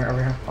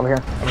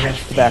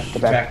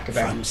 Get back.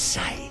 From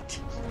sight.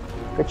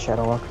 Good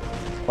shadow luck.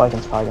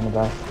 Lycan's probably gonna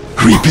die.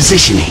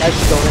 Repositioning. Guys,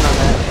 go in on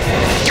that.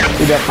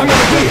 Do that.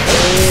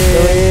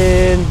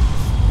 In.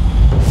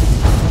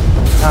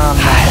 I'll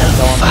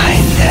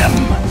find them.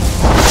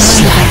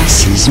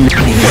 Slices me.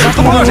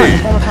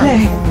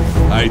 Hey,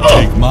 I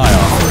take my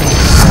offering.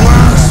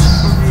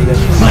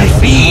 My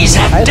fees I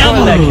have just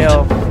wanted that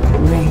doubled. kill.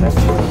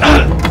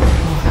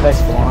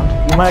 Nice blonde.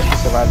 You might actually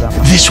survive that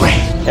one. This way.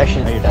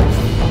 Actually, no, you're dead.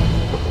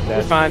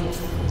 You're fine.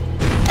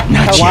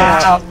 Not yet.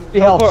 Wow.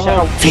 Help,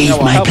 Shadow. Feed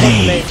my help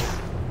blade.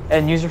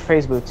 And use your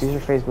phase boots.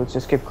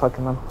 Just keep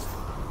clicking them.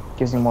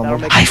 Gives you more That'll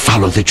movement. make I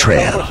follow the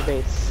trail. Teleport to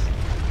base.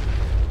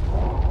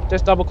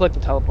 Just double click to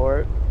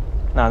teleport.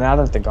 No, now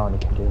that they're gone, you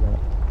can do that.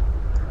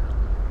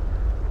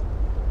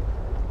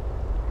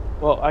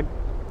 Well,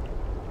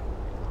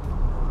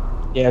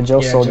 Yeah,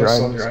 Joe sold your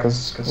items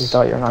because we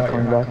thought you're not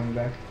coming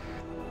back.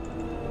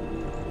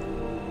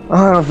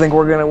 I don't think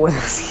we're gonna win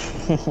this.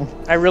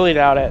 I really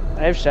doubt it.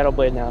 I have Shadow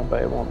Blade now,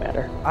 but it won't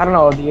matter. I don't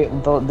know.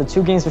 The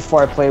 2 games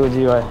before I played with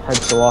you, I had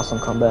 2 awesome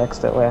comebacks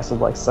that lasted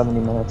like 70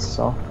 minutes.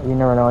 So you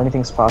never know.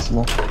 Anything's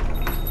possible.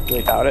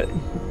 Really doubt it.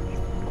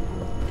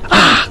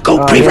 Go,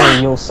 Yeah, Priva.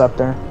 you'll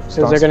scepter.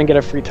 Because they're gonna get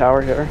a free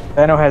tower here.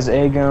 Benno has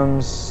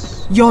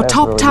Agums. your That's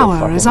top really good tower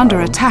fucking is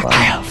under items. attack.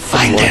 I'll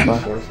find them.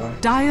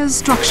 Dire's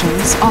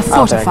structures are I don't think I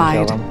can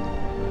fortified. kill them.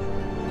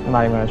 I'm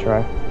not even gonna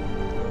try.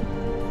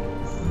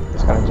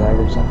 Just gonna jag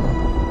or something.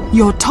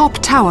 Your top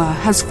tower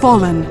has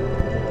fallen.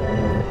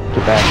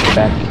 Get back.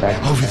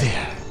 Over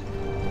there.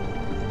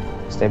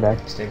 Stay back.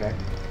 You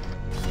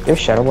have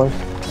Shadow Blade?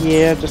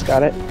 Yeah, just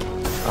got it.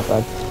 Not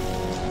bad.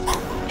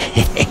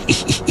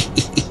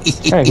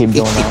 I'm gonna keep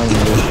doing that. I'm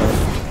gonna do shit.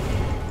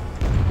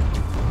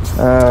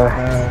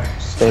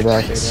 Stay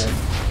back.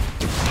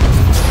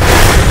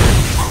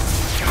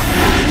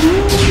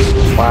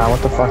 Wow,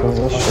 what the fuck is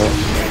this shit?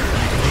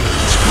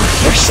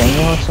 They're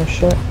singing or some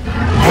shit?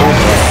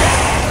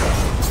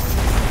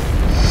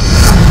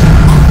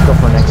 Go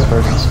for next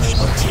first.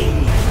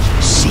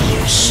 See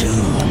you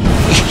soon.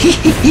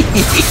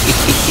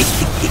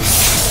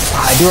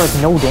 I do like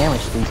no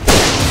damage to these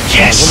things.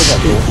 Yes. What does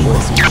that do for?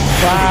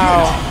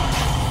 Wow.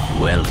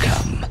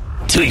 Welcome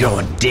to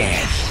your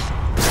death.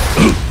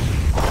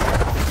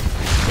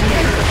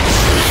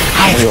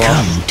 I've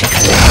come to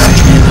collect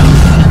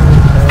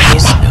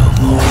has no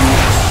more.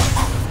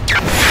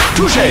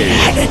 Touche!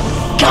 Had it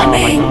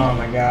coming. Oh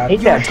my god.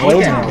 Hate that blade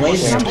now. Blade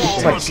It's now.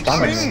 just like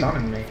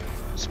stunning me. me.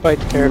 Spite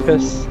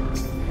Carapace.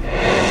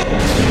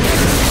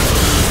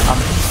 I'm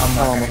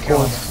not gonna kill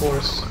him, of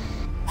course.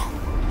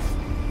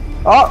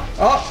 Oh!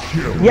 Oh!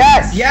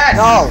 Yes! Yes!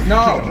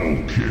 No!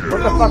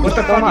 What the fuck? What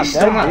the fuck? He's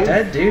still not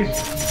dead, dude.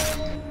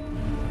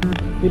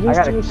 You I just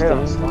gotta do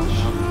kill stuff.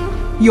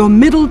 him. Your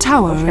middle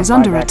tower is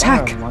under I don't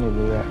attack. have money to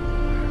do that.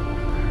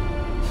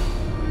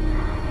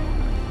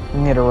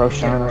 We need a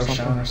Roshan or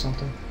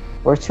something.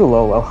 We're too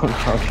low level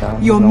Roshan. Your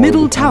There's no way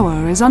middle we can.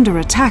 tower is under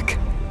attack.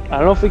 I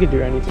don't know if we could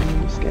do anything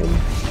in this game.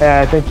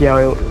 Yeah, I think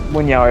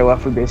when Yaoi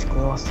left, we basically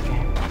lost the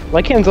game.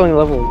 Lycan's only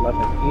level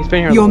 11. He's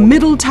been here. Your level-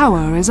 middle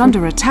tower is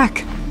under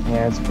attack.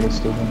 Yeah, it's pretty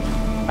stupid.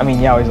 I mean,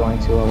 Yaoi's only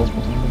 2 levels.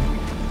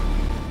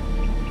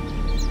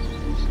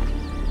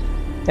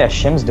 Yeah,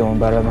 Shimm's doing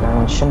better than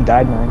that. Shimm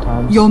died 9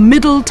 times. Your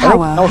middle That makes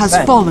tower no has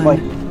sense. fallen. Like,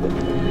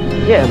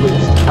 yeah, but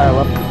just higher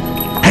level.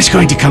 That's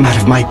going to come out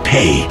of my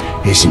pay,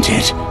 isn't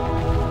it?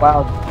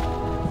 Wow.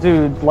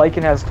 Dude,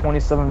 Lycan has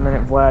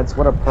 27-minute Vlads.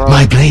 What a pro.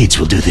 My blades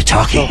will do the So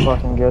talking.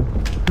 fucking good.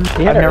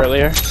 He had I've it never-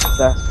 earlier.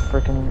 That's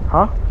freaking.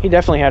 Huh? He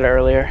definitely had it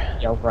earlier.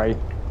 Yeah, right.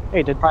 Hey,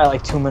 he did. Probably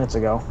like 2 minutes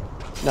ago.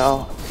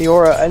 No, the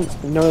aura. I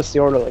noticed the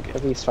aura like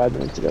at least 5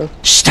 minutes ago.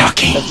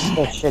 Stalking. That's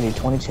so shitty.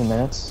 22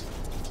 minutes.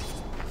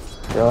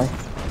 Really?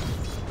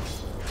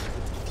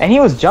 And he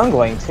was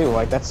jungling too.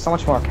 Like that's so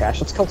much more cash.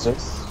 Let's kill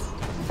 6.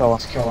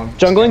 Let's kill him.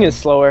 Jungling is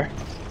slower.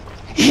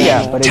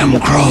 Yeah, but Dumb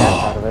it's crow.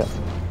 out of it.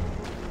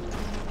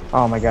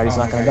 Oh my god, he's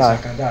not gonna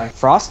die.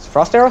 Frost?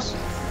 Frost arrows?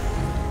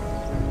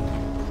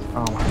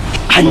 Oh my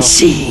god.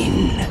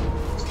 Unseen.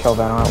 Let's kill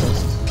Venom at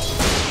least.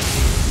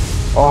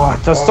 Oh,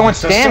 it does so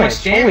much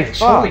damage.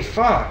 Holy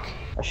fuck.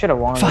 I should have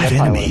won. 5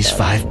 enemies,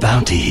 5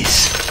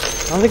 bounties.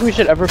 I don't think we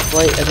should ever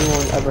fight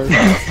anyone ever.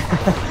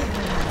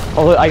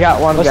 Oh, I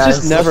got one, Let's guys.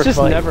 just never Let's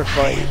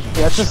fight.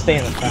 Yeah, let's just stay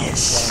in the town.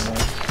 Yes.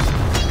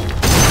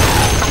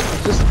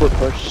 Let's just split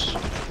push.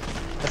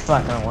 That's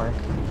not gonna work.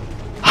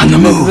 On the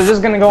They're move.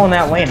 just gonna go in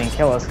that lane and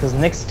kill us, because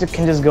Nyx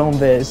can just go in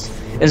biz,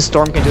 and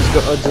Storm can just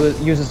go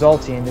use his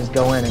ulti and just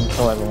go in and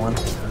kill everyone.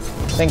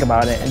 Think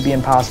about it, it'd be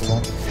impossible.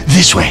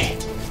 This way.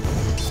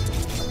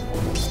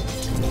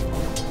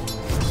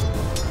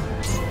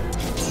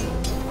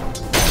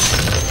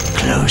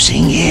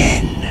 Closing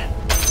in.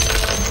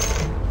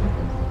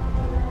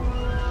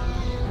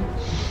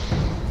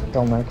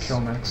 Kill Nyx.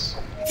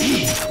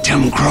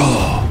 Dumb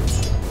crow.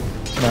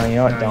 No, you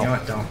know what?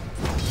 Don't.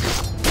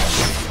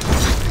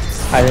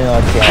 I didn't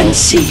know that.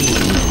 Unseen.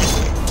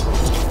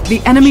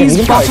 The enemy's Shit, you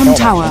can probably bottom kill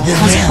tower The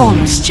has fallen.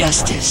 realm's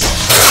justice.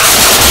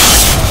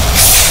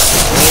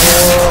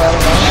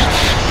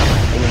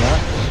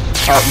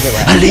 Oh, get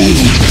right. A lead.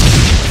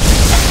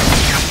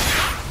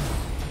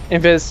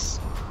 Invis.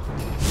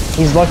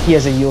 He's lucky he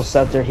has a Yule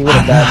Scepter. He would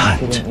have I'm died if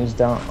he not. didn't use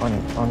down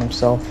on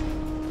himself.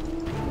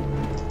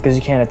 Because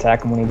you can't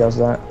attack him when he does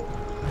that.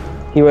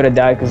 He would have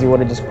died because he would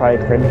have just probably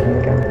critted him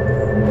again.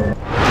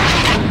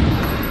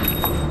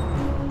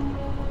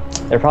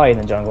 They're probably in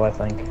the jungle, I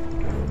think.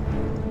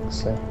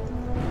 So,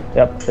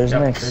 yep, there's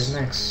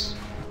Nyx.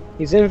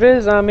 He's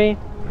invis on me.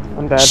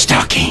 I'm dead.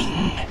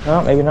 Stalking.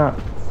 No, maybe not.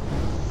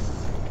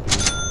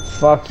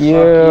 Fuck you.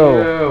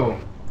 Over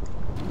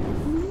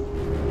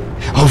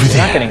You're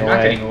not there. getting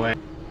away.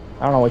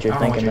 I don't know what you're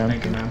thinking, man.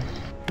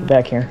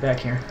 Back here.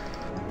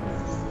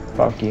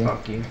 Fuck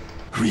you.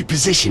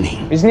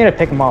 Repositioning. We just need to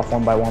pick them off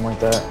one by one like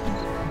that.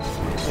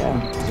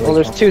 Yeah. Well,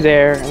 there's 2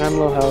 there, and I'm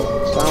low health,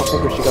 so I don't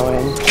think we should go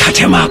in. Cut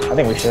him up. I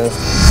think we should.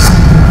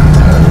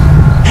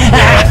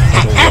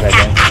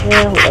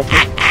 Yeah, whatever.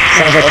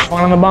 Sounds like a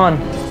fun on the bond.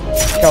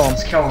 Kill him.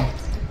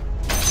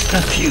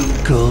 A few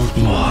gold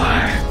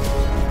more.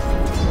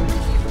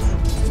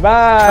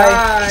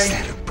 Bye. Is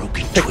that a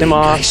broken Picked twig him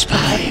off. I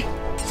spy?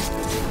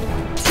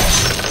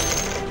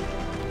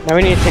 Now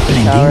we need to take the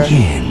tower.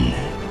 Blending in. I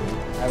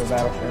have a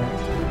battle for him.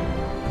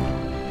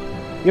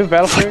 You have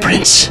battle fury?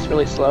 Footprints. It's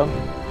really slow.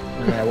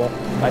 Yeah, well,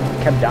 I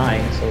kept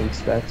dying, so we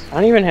expect. I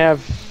don't even have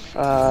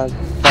I'll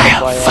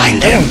butterfly.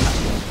 find him.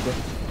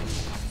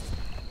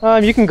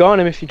 You can go on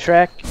him if you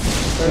track.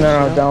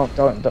 No,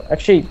 don't.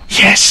 Actually,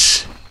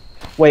 Yes.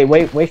 wait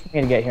for me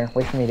to get here.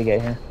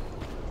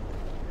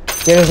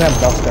 He doesn't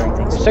have buffs or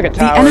anything. Let's So. take a The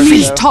tower.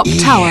 enemy's so- top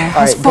tower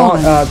has Alright, go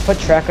fallen. put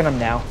track on him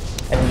now.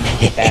 And then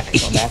get back, go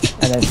back.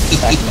 And then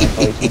attack him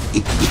until he's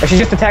in. Actually,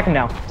 just attack him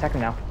now.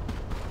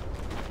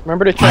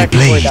 Remember to My track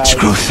before he blades dies.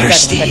 grow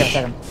thirsty.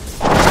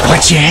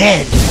 What's your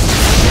head?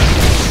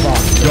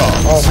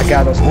 Oh my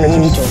god, those crits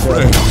are so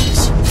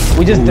good.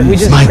 We just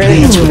My critted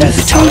blades him will with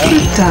do the that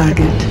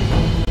talking.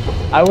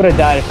 Target. I would have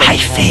died if I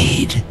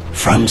fade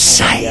from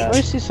sight. Why do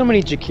I see so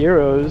many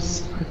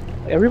Jakiros?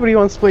 Everybody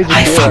wants to play Jakiro.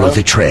 I follow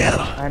the trail.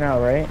 I know,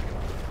 right?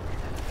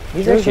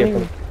 These There's actually.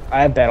 any-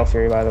 I have Battle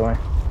Fury, by the way.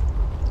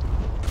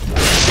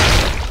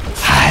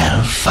 I'll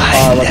Oh,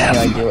 find look at me,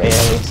 I them. do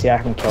AoE. See, I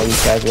can kill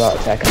these guys without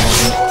attacking them.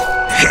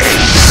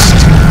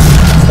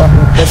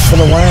 Fucking crits for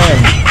the win.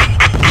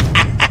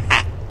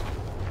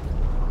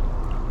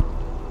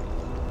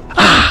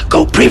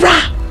 Go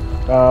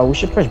Prira. We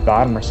should push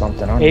bottom or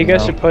something. I don't Yeah, you even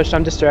guys know. should push.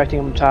 I'm distracting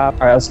him top.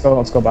 Alright, let's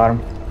go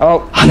bottom.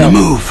 Oh, On the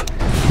move.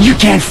 You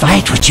can't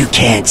fight what you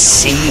can't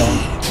see.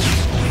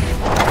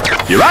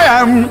 Here I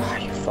am. Oh,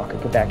 you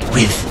fucker, get back here.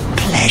 With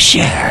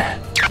pleasure.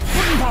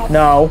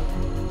 No.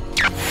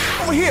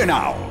 Over here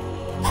now.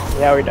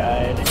 Yeah, we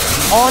died.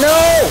 Oh no!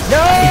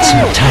 No! It's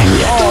no time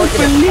yet. Don't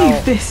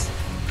believe this.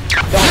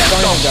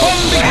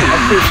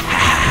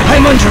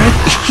 I'm under it.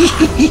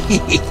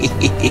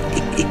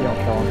 You don't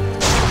kill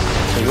him.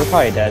 So you're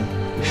probably dead.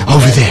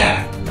 Over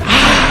there.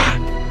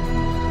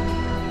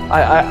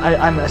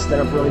 I messed that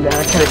up really bad.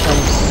 I could have killed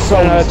him so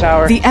Another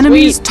tower. The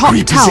enemy's top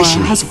tower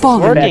Repositioning. has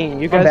fallen.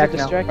 Working. You guys are back now.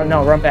 distracting.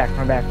 Oh, no, run back.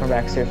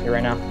 Seriously,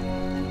 right now.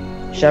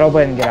 Shadow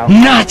Blade and get out.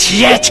 Not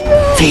yet.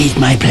 Fade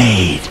my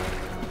blade.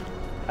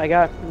 I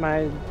got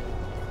my.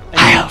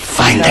 I'll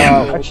find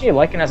them. Actually,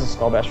 Lycan has a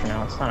Skull Bash for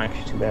now. It's not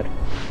actually too bad.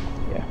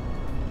 Yeah.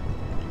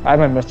 I have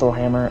my Mithril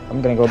Hammer.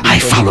 I'm gonna go BKB. I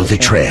follow the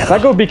trail. If I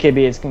go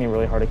BKB, it's gonna be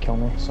really hard to kill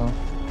me, so.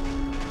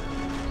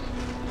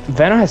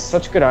 Venom has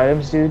such good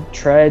items, dude.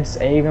 Treads,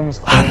 Agams,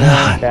 I'm Claymore,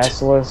 not.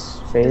 Basilisk,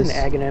 An Phase.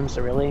 Aghanim,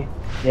 so really.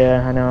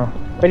 Yeah, I know.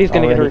 But he's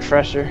gonna get a Already.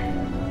 refresher.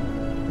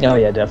 Oh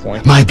yeah,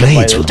 definitely. My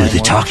blades Play will do the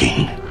Claymore.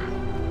 talking.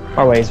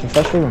 Oh wait, is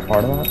Refresher even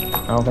part of that?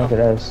 I don't think it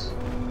is.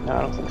 No,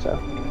 I don't think so.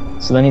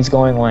 So then he's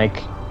going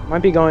like...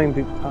 Might be going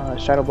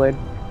Shadow Blade.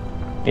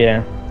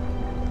 Yeah.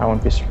 I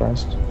wouldn't be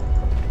surprised.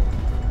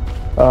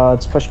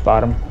 Let's push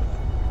bottom.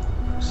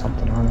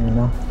 Something, I don't even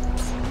know.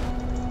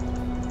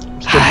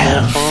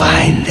 I'll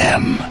find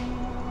them.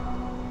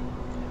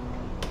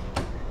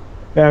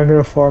 Yeah, I'm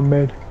gonna farm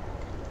mid.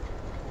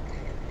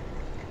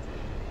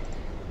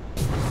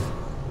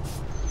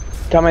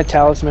 Got my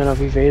Talisman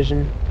of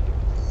Evasion.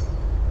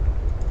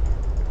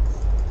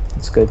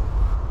 It's good.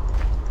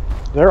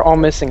 They're all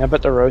missing. I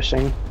bet they're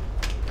roasting.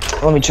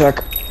 Let me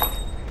check.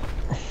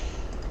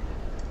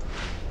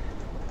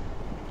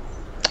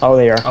 Oh,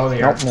 they are. Oh, they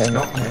nope, are. Nope,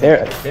 Nope,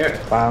 there. there.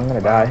 Wow, I'm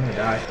gonna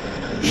die.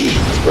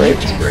 It's great.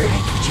 It's great.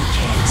 You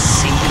can't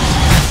see.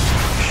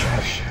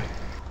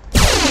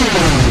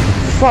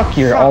 Fuck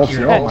your ulti.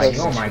 That Oh my does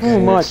god. too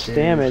much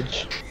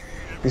damage.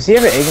 Does he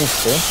have an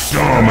Aegis too?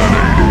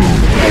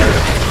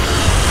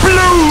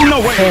 Blown I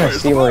away. can't even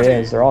see where he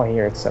is. They're all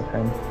here except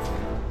him.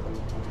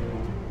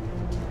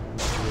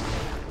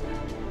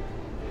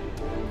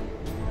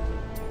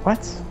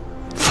 What?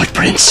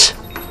 Footprints.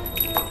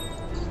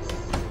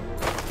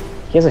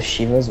 He has a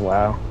Shiva as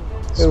well.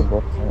 So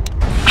bullshit.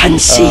 What's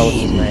his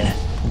Unseen. name?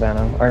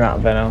 Venom. Or not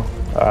Venom.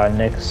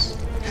 Nyx.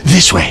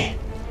 This way.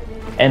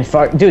 And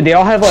fuck, dude, they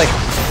all have like,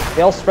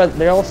 they all split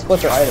their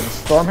items.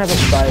 Storm has a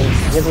Spice,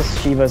 he has a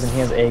Shivas, and he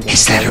has Aegis.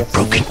 Is that a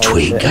broken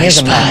twig And I he has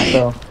a Mount, spy?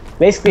 so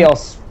basically, all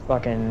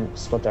fucking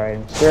split their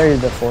items. They're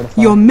ready to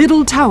fortify. Your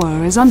middle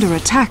tower is under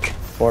attack.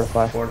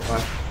 Fortify.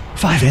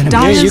 5 enemies.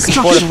 Dire's you can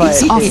fortify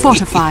structures it. are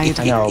fortified.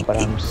 I know, but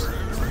I'm just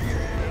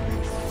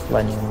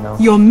letting you know.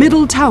 Your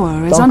middle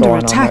tower is Don't under go in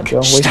on that, attack. Joe.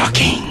 Wait.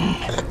 Stalking.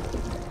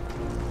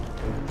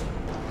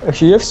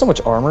 Actually, you have so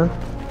much armor.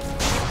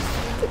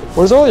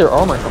 Where's all your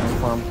armor coming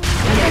from?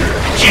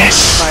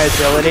 Yes. My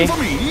agility. For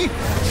me.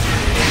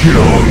 He's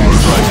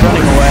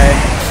running away.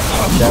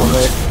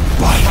 Definitely.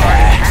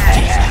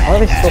 How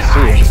do they still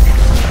see you?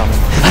 Coming.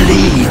 A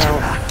lead.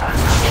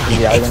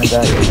 Yeah, you're gonna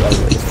die.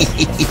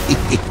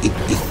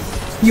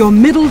 Your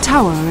middle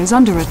tower is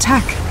under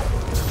attack.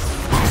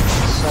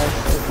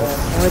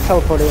 I'm gonna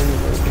teleport in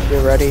if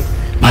you're ready.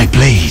 My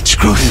blades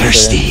grow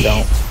thirsty.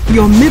 Don't.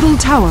 Your middle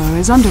tower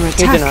is under Can you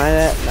attack. deny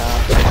that? No.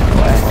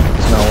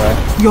 There's no way.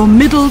 Your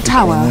middle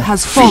tower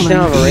has You don't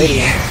have fallen. a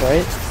radiance,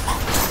 right?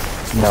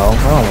 No, I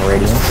don't have a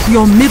Radiance.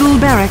 Your middle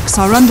barracks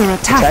are under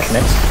attack.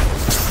 Attack Nyx.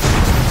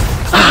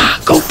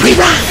 Go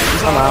pre-run.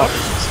 I'm out.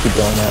 Just keep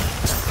doing that.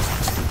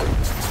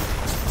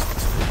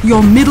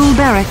 Your middle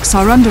barracks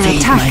are under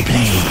Feed my attack.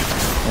 blade.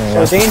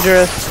 So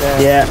dangerous.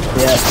 Yeah.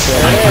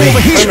 My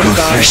blades grow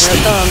thirsty.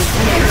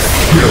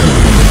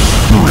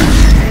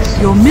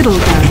 Your middle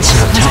barracks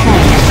has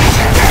fallen.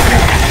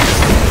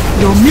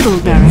 Your middle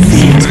barracks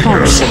has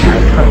fallen.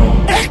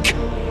 Heck.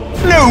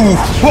 No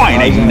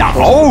whining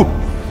now.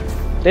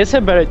 They just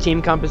had better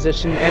team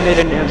composition, and they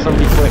didn't have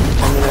somebody quit for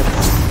 10 minutes.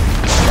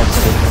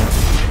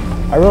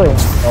 I really want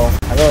to go.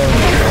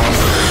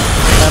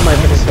 That might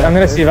be the I'm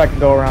gonna see if I can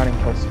go around and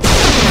kill some.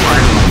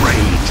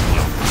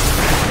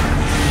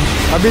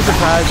 I'll be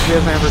surprised if he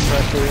doesn't have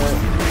refresher yet.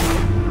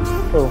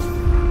 Who?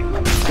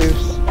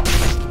 Zeus.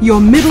 Your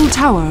middle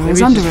tower Maybe is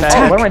he's under just Oh, bad.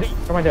 attack. what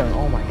am I doing?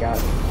 Oh my god.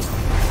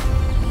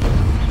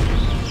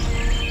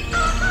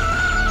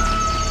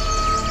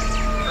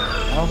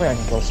 I don't think I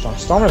can kill Storm.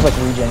 Storm is like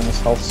regenerating his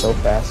health so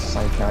fast, it's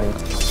like not even.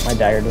 My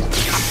dagger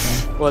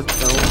doesn't.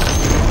 Bloodstone.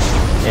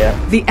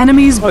 Yeah. The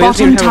enemy's Oh, he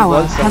doesn't bottom even have a tower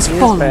bloodstone. has He is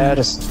fallen. bad.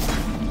 Just.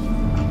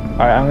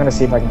 Alright, I'm gonna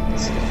see if I can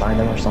find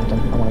him or something.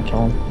 I wanna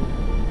kill him.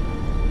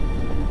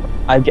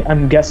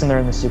 I'm guessing they're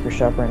in the super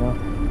shop right now.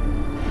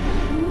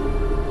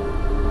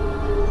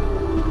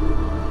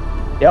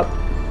 Yep.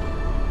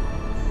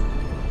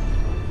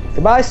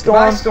 Goodbye,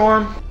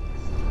 Storm.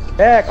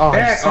 Back. Oh,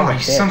 you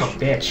son of a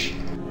bitch.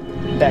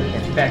 Back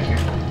here.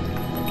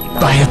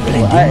 By a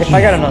blending If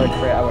I got another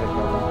crit, I would have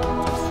killed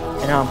him.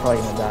 And now I'm probably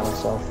gonna die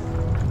myself.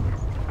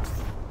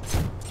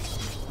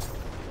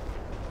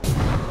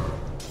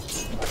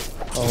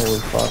 Holy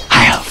fuck.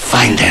 I'll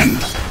find them.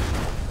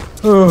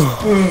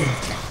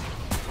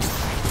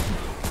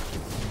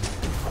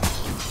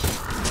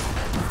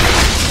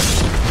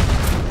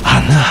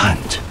 On the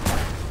hunt.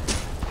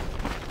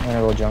 I'm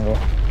gonna go jungle.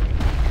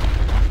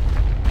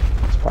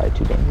 It's probably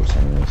too dangerous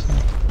anyways.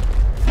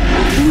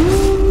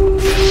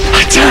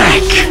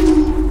 Attack!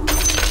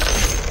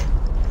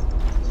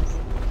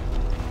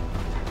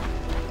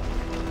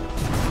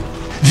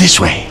 This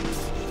way.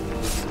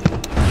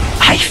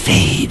 I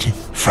fade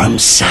from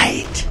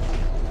sight.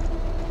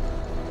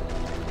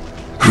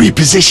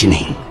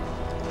 Repositioning.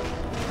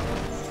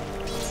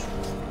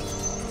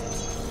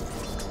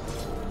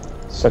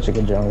 Such a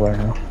good jungler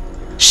now.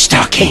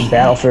 Stalking.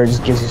 Battlefield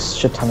just gives you a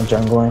shit ton of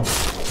jungling.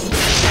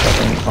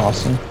 Fucking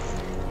awesome.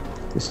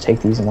 Just take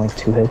these in like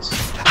 2 hits.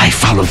 I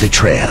follow the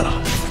trail.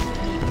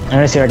 I'm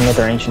gonna see if I can get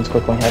their ancients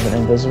quickly and have an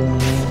invisible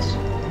means.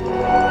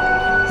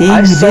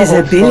 I so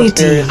hope Invisibility.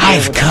 Frostbeard is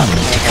I've able to come to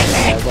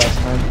that collect. last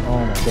time. Oh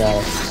my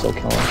god, that's so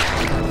killer.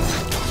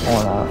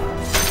 Or not.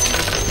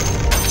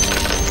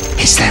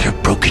 Is that a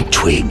broken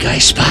twig I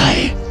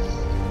spy?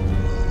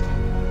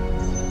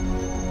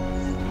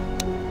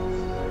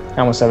 I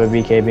almost have a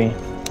BKB.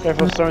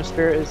 Careful, Storm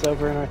Spirit is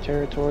over in our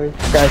territory.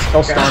 Guys,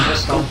 kill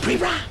Storm.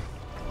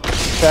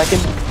 Tracking.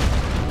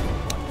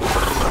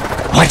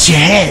 Watch your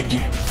head.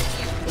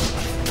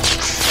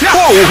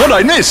 Whoa, what'd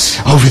I miss?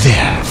 Over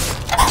there.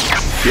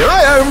 Here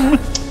I am.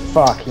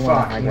 Fuck, you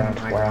want high ground.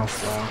 Wow.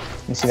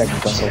 You see that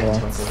confess over there.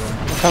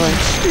 Coming.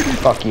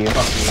 Fuck you.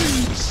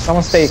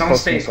 Someone stay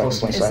close to me so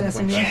I can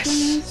play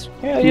Yes.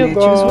 Yeah, you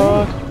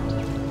go.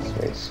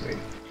 Sweet.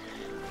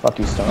 Fuck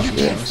you, Storm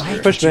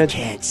Spirit. Push mid.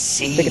 Can't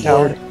see. Take a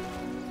tower.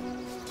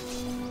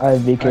 I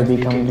have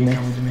BKB coming to me.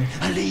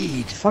 A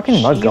lead.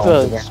 Fucking mud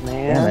golems Divas, again.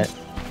 man. Damn it.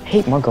 I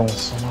hate mud golems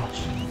so much.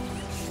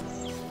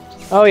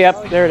 Oh,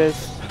 yep, there it is.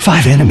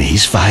 5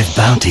 enemies, 5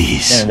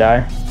 bounties. Gonna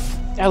die.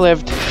 I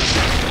lived.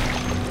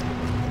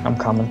 I'm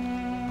coming.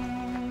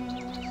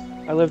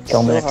 I lived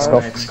Kill so next.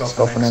 hard.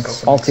 Go for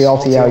next. Ulti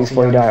out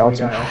before you die.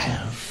 Ulti.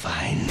 I'll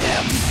find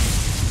them.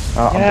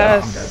 Oh, I'm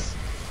dead. Yes.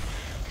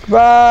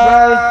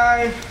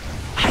 Bye.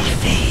 I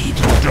fade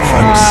from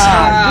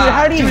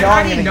Dude,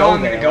 how do you know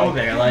I'm gonna go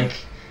there? Like,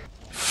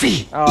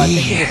 feet Oh, I think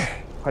you here.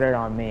 just put it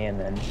on me and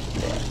then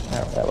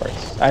yeah, that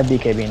works. I have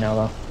BKB now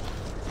though.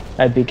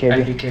 I have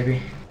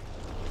BKB.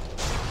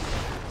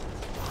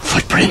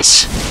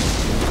 Footprints.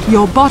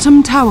 Your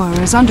bottom tower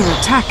is under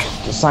attack.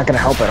 It's not gonna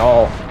help at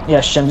all. Yeah,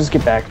 Shimm, just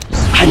get back.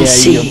 Yeah,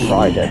 Unseen. you're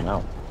probably dead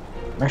now.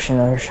 Actually,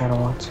 no, you're Shadow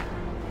Watts.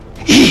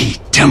 Eat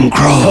them Those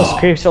grow.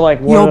 creeps are like,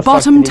 where Your the fuck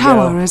bottom did he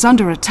tower go? is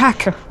under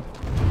attack.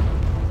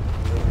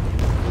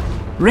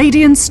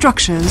 Radiant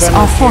structures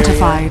are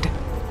fortified.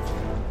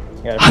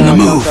 Yeah, On the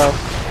move.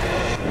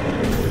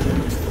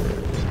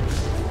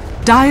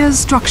 Dire's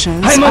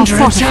structures I'm are under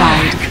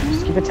fortified. attack.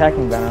 just keep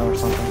attacking Venom or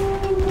something.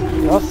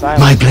 Oh, silent.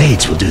 My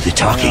blades will do the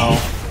talking. No,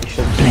 you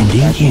should.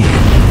 Blending in.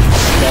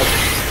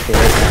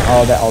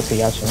 Oh, that ulti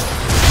got you.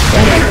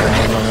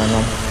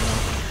 No.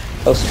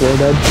 Oh, Skrill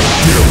dead.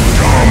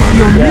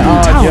 Your middle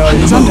tower Joe,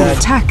 is you're under dead.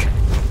 attack.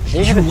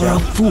 You have a You are a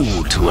jump.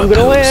 fool to I'm gonna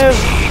oppose live.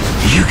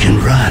 me. You can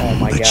run, Oh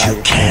my but God, you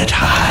you're can't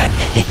hide.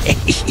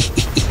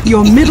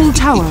 Your middle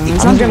tower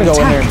is I'm under gonna go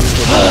in there. attack.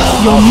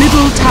 And Your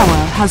middle tower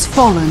has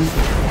fallen.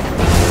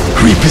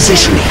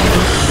 Repositioning.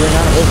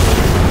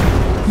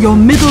 Your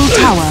middle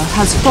tower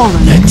has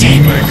fallen. The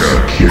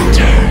tables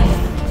turn.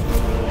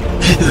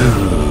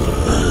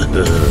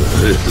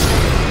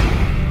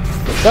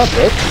 What's up,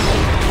 bitch?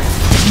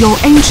 Your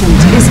ancient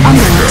is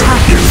under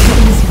attack.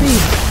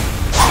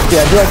 Yeah,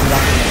 I do like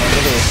nothing.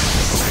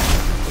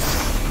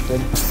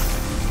 Good.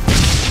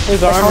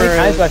 His Like, how armor many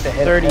times is do I have to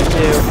hit? 32.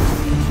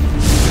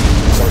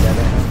 So dead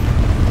right now.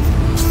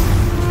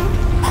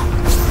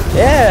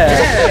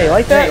 Yeah. Hey, you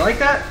like that? you like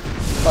that?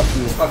 Fuck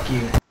you. Fuck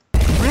you.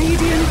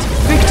 Radiant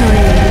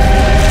victory.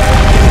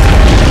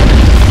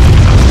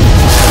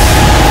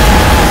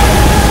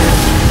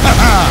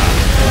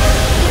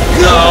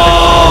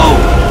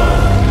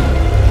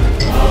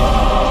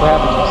 That's what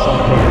happens with some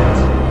players.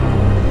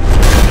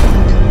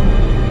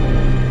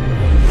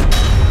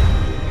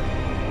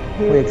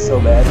 Wait, it's so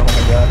bad. Oh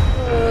my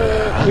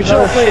god. We should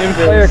all play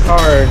Player Invis.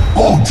 card.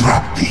 I'll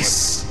drop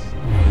this.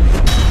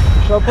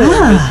 We should all play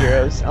Invis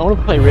heroes. I want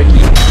to play Ricky.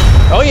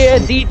 Oh yeah,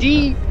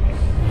 DD.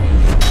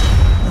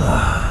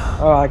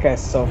 Oh, that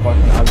guy's so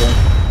fucking ugly.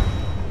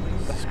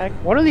 Heck,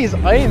 one of these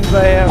items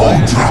I have.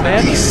 Mammoth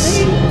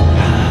bait.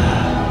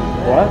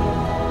 What?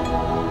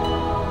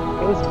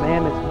 What is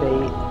mammoth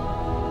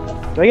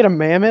bait? Do I get a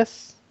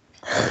mammoth?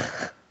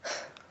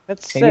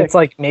 That's sick.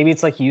 Maybe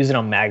it's like using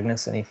a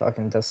Magnus and he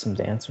fucking does some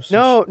dance or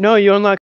something. No, you unlock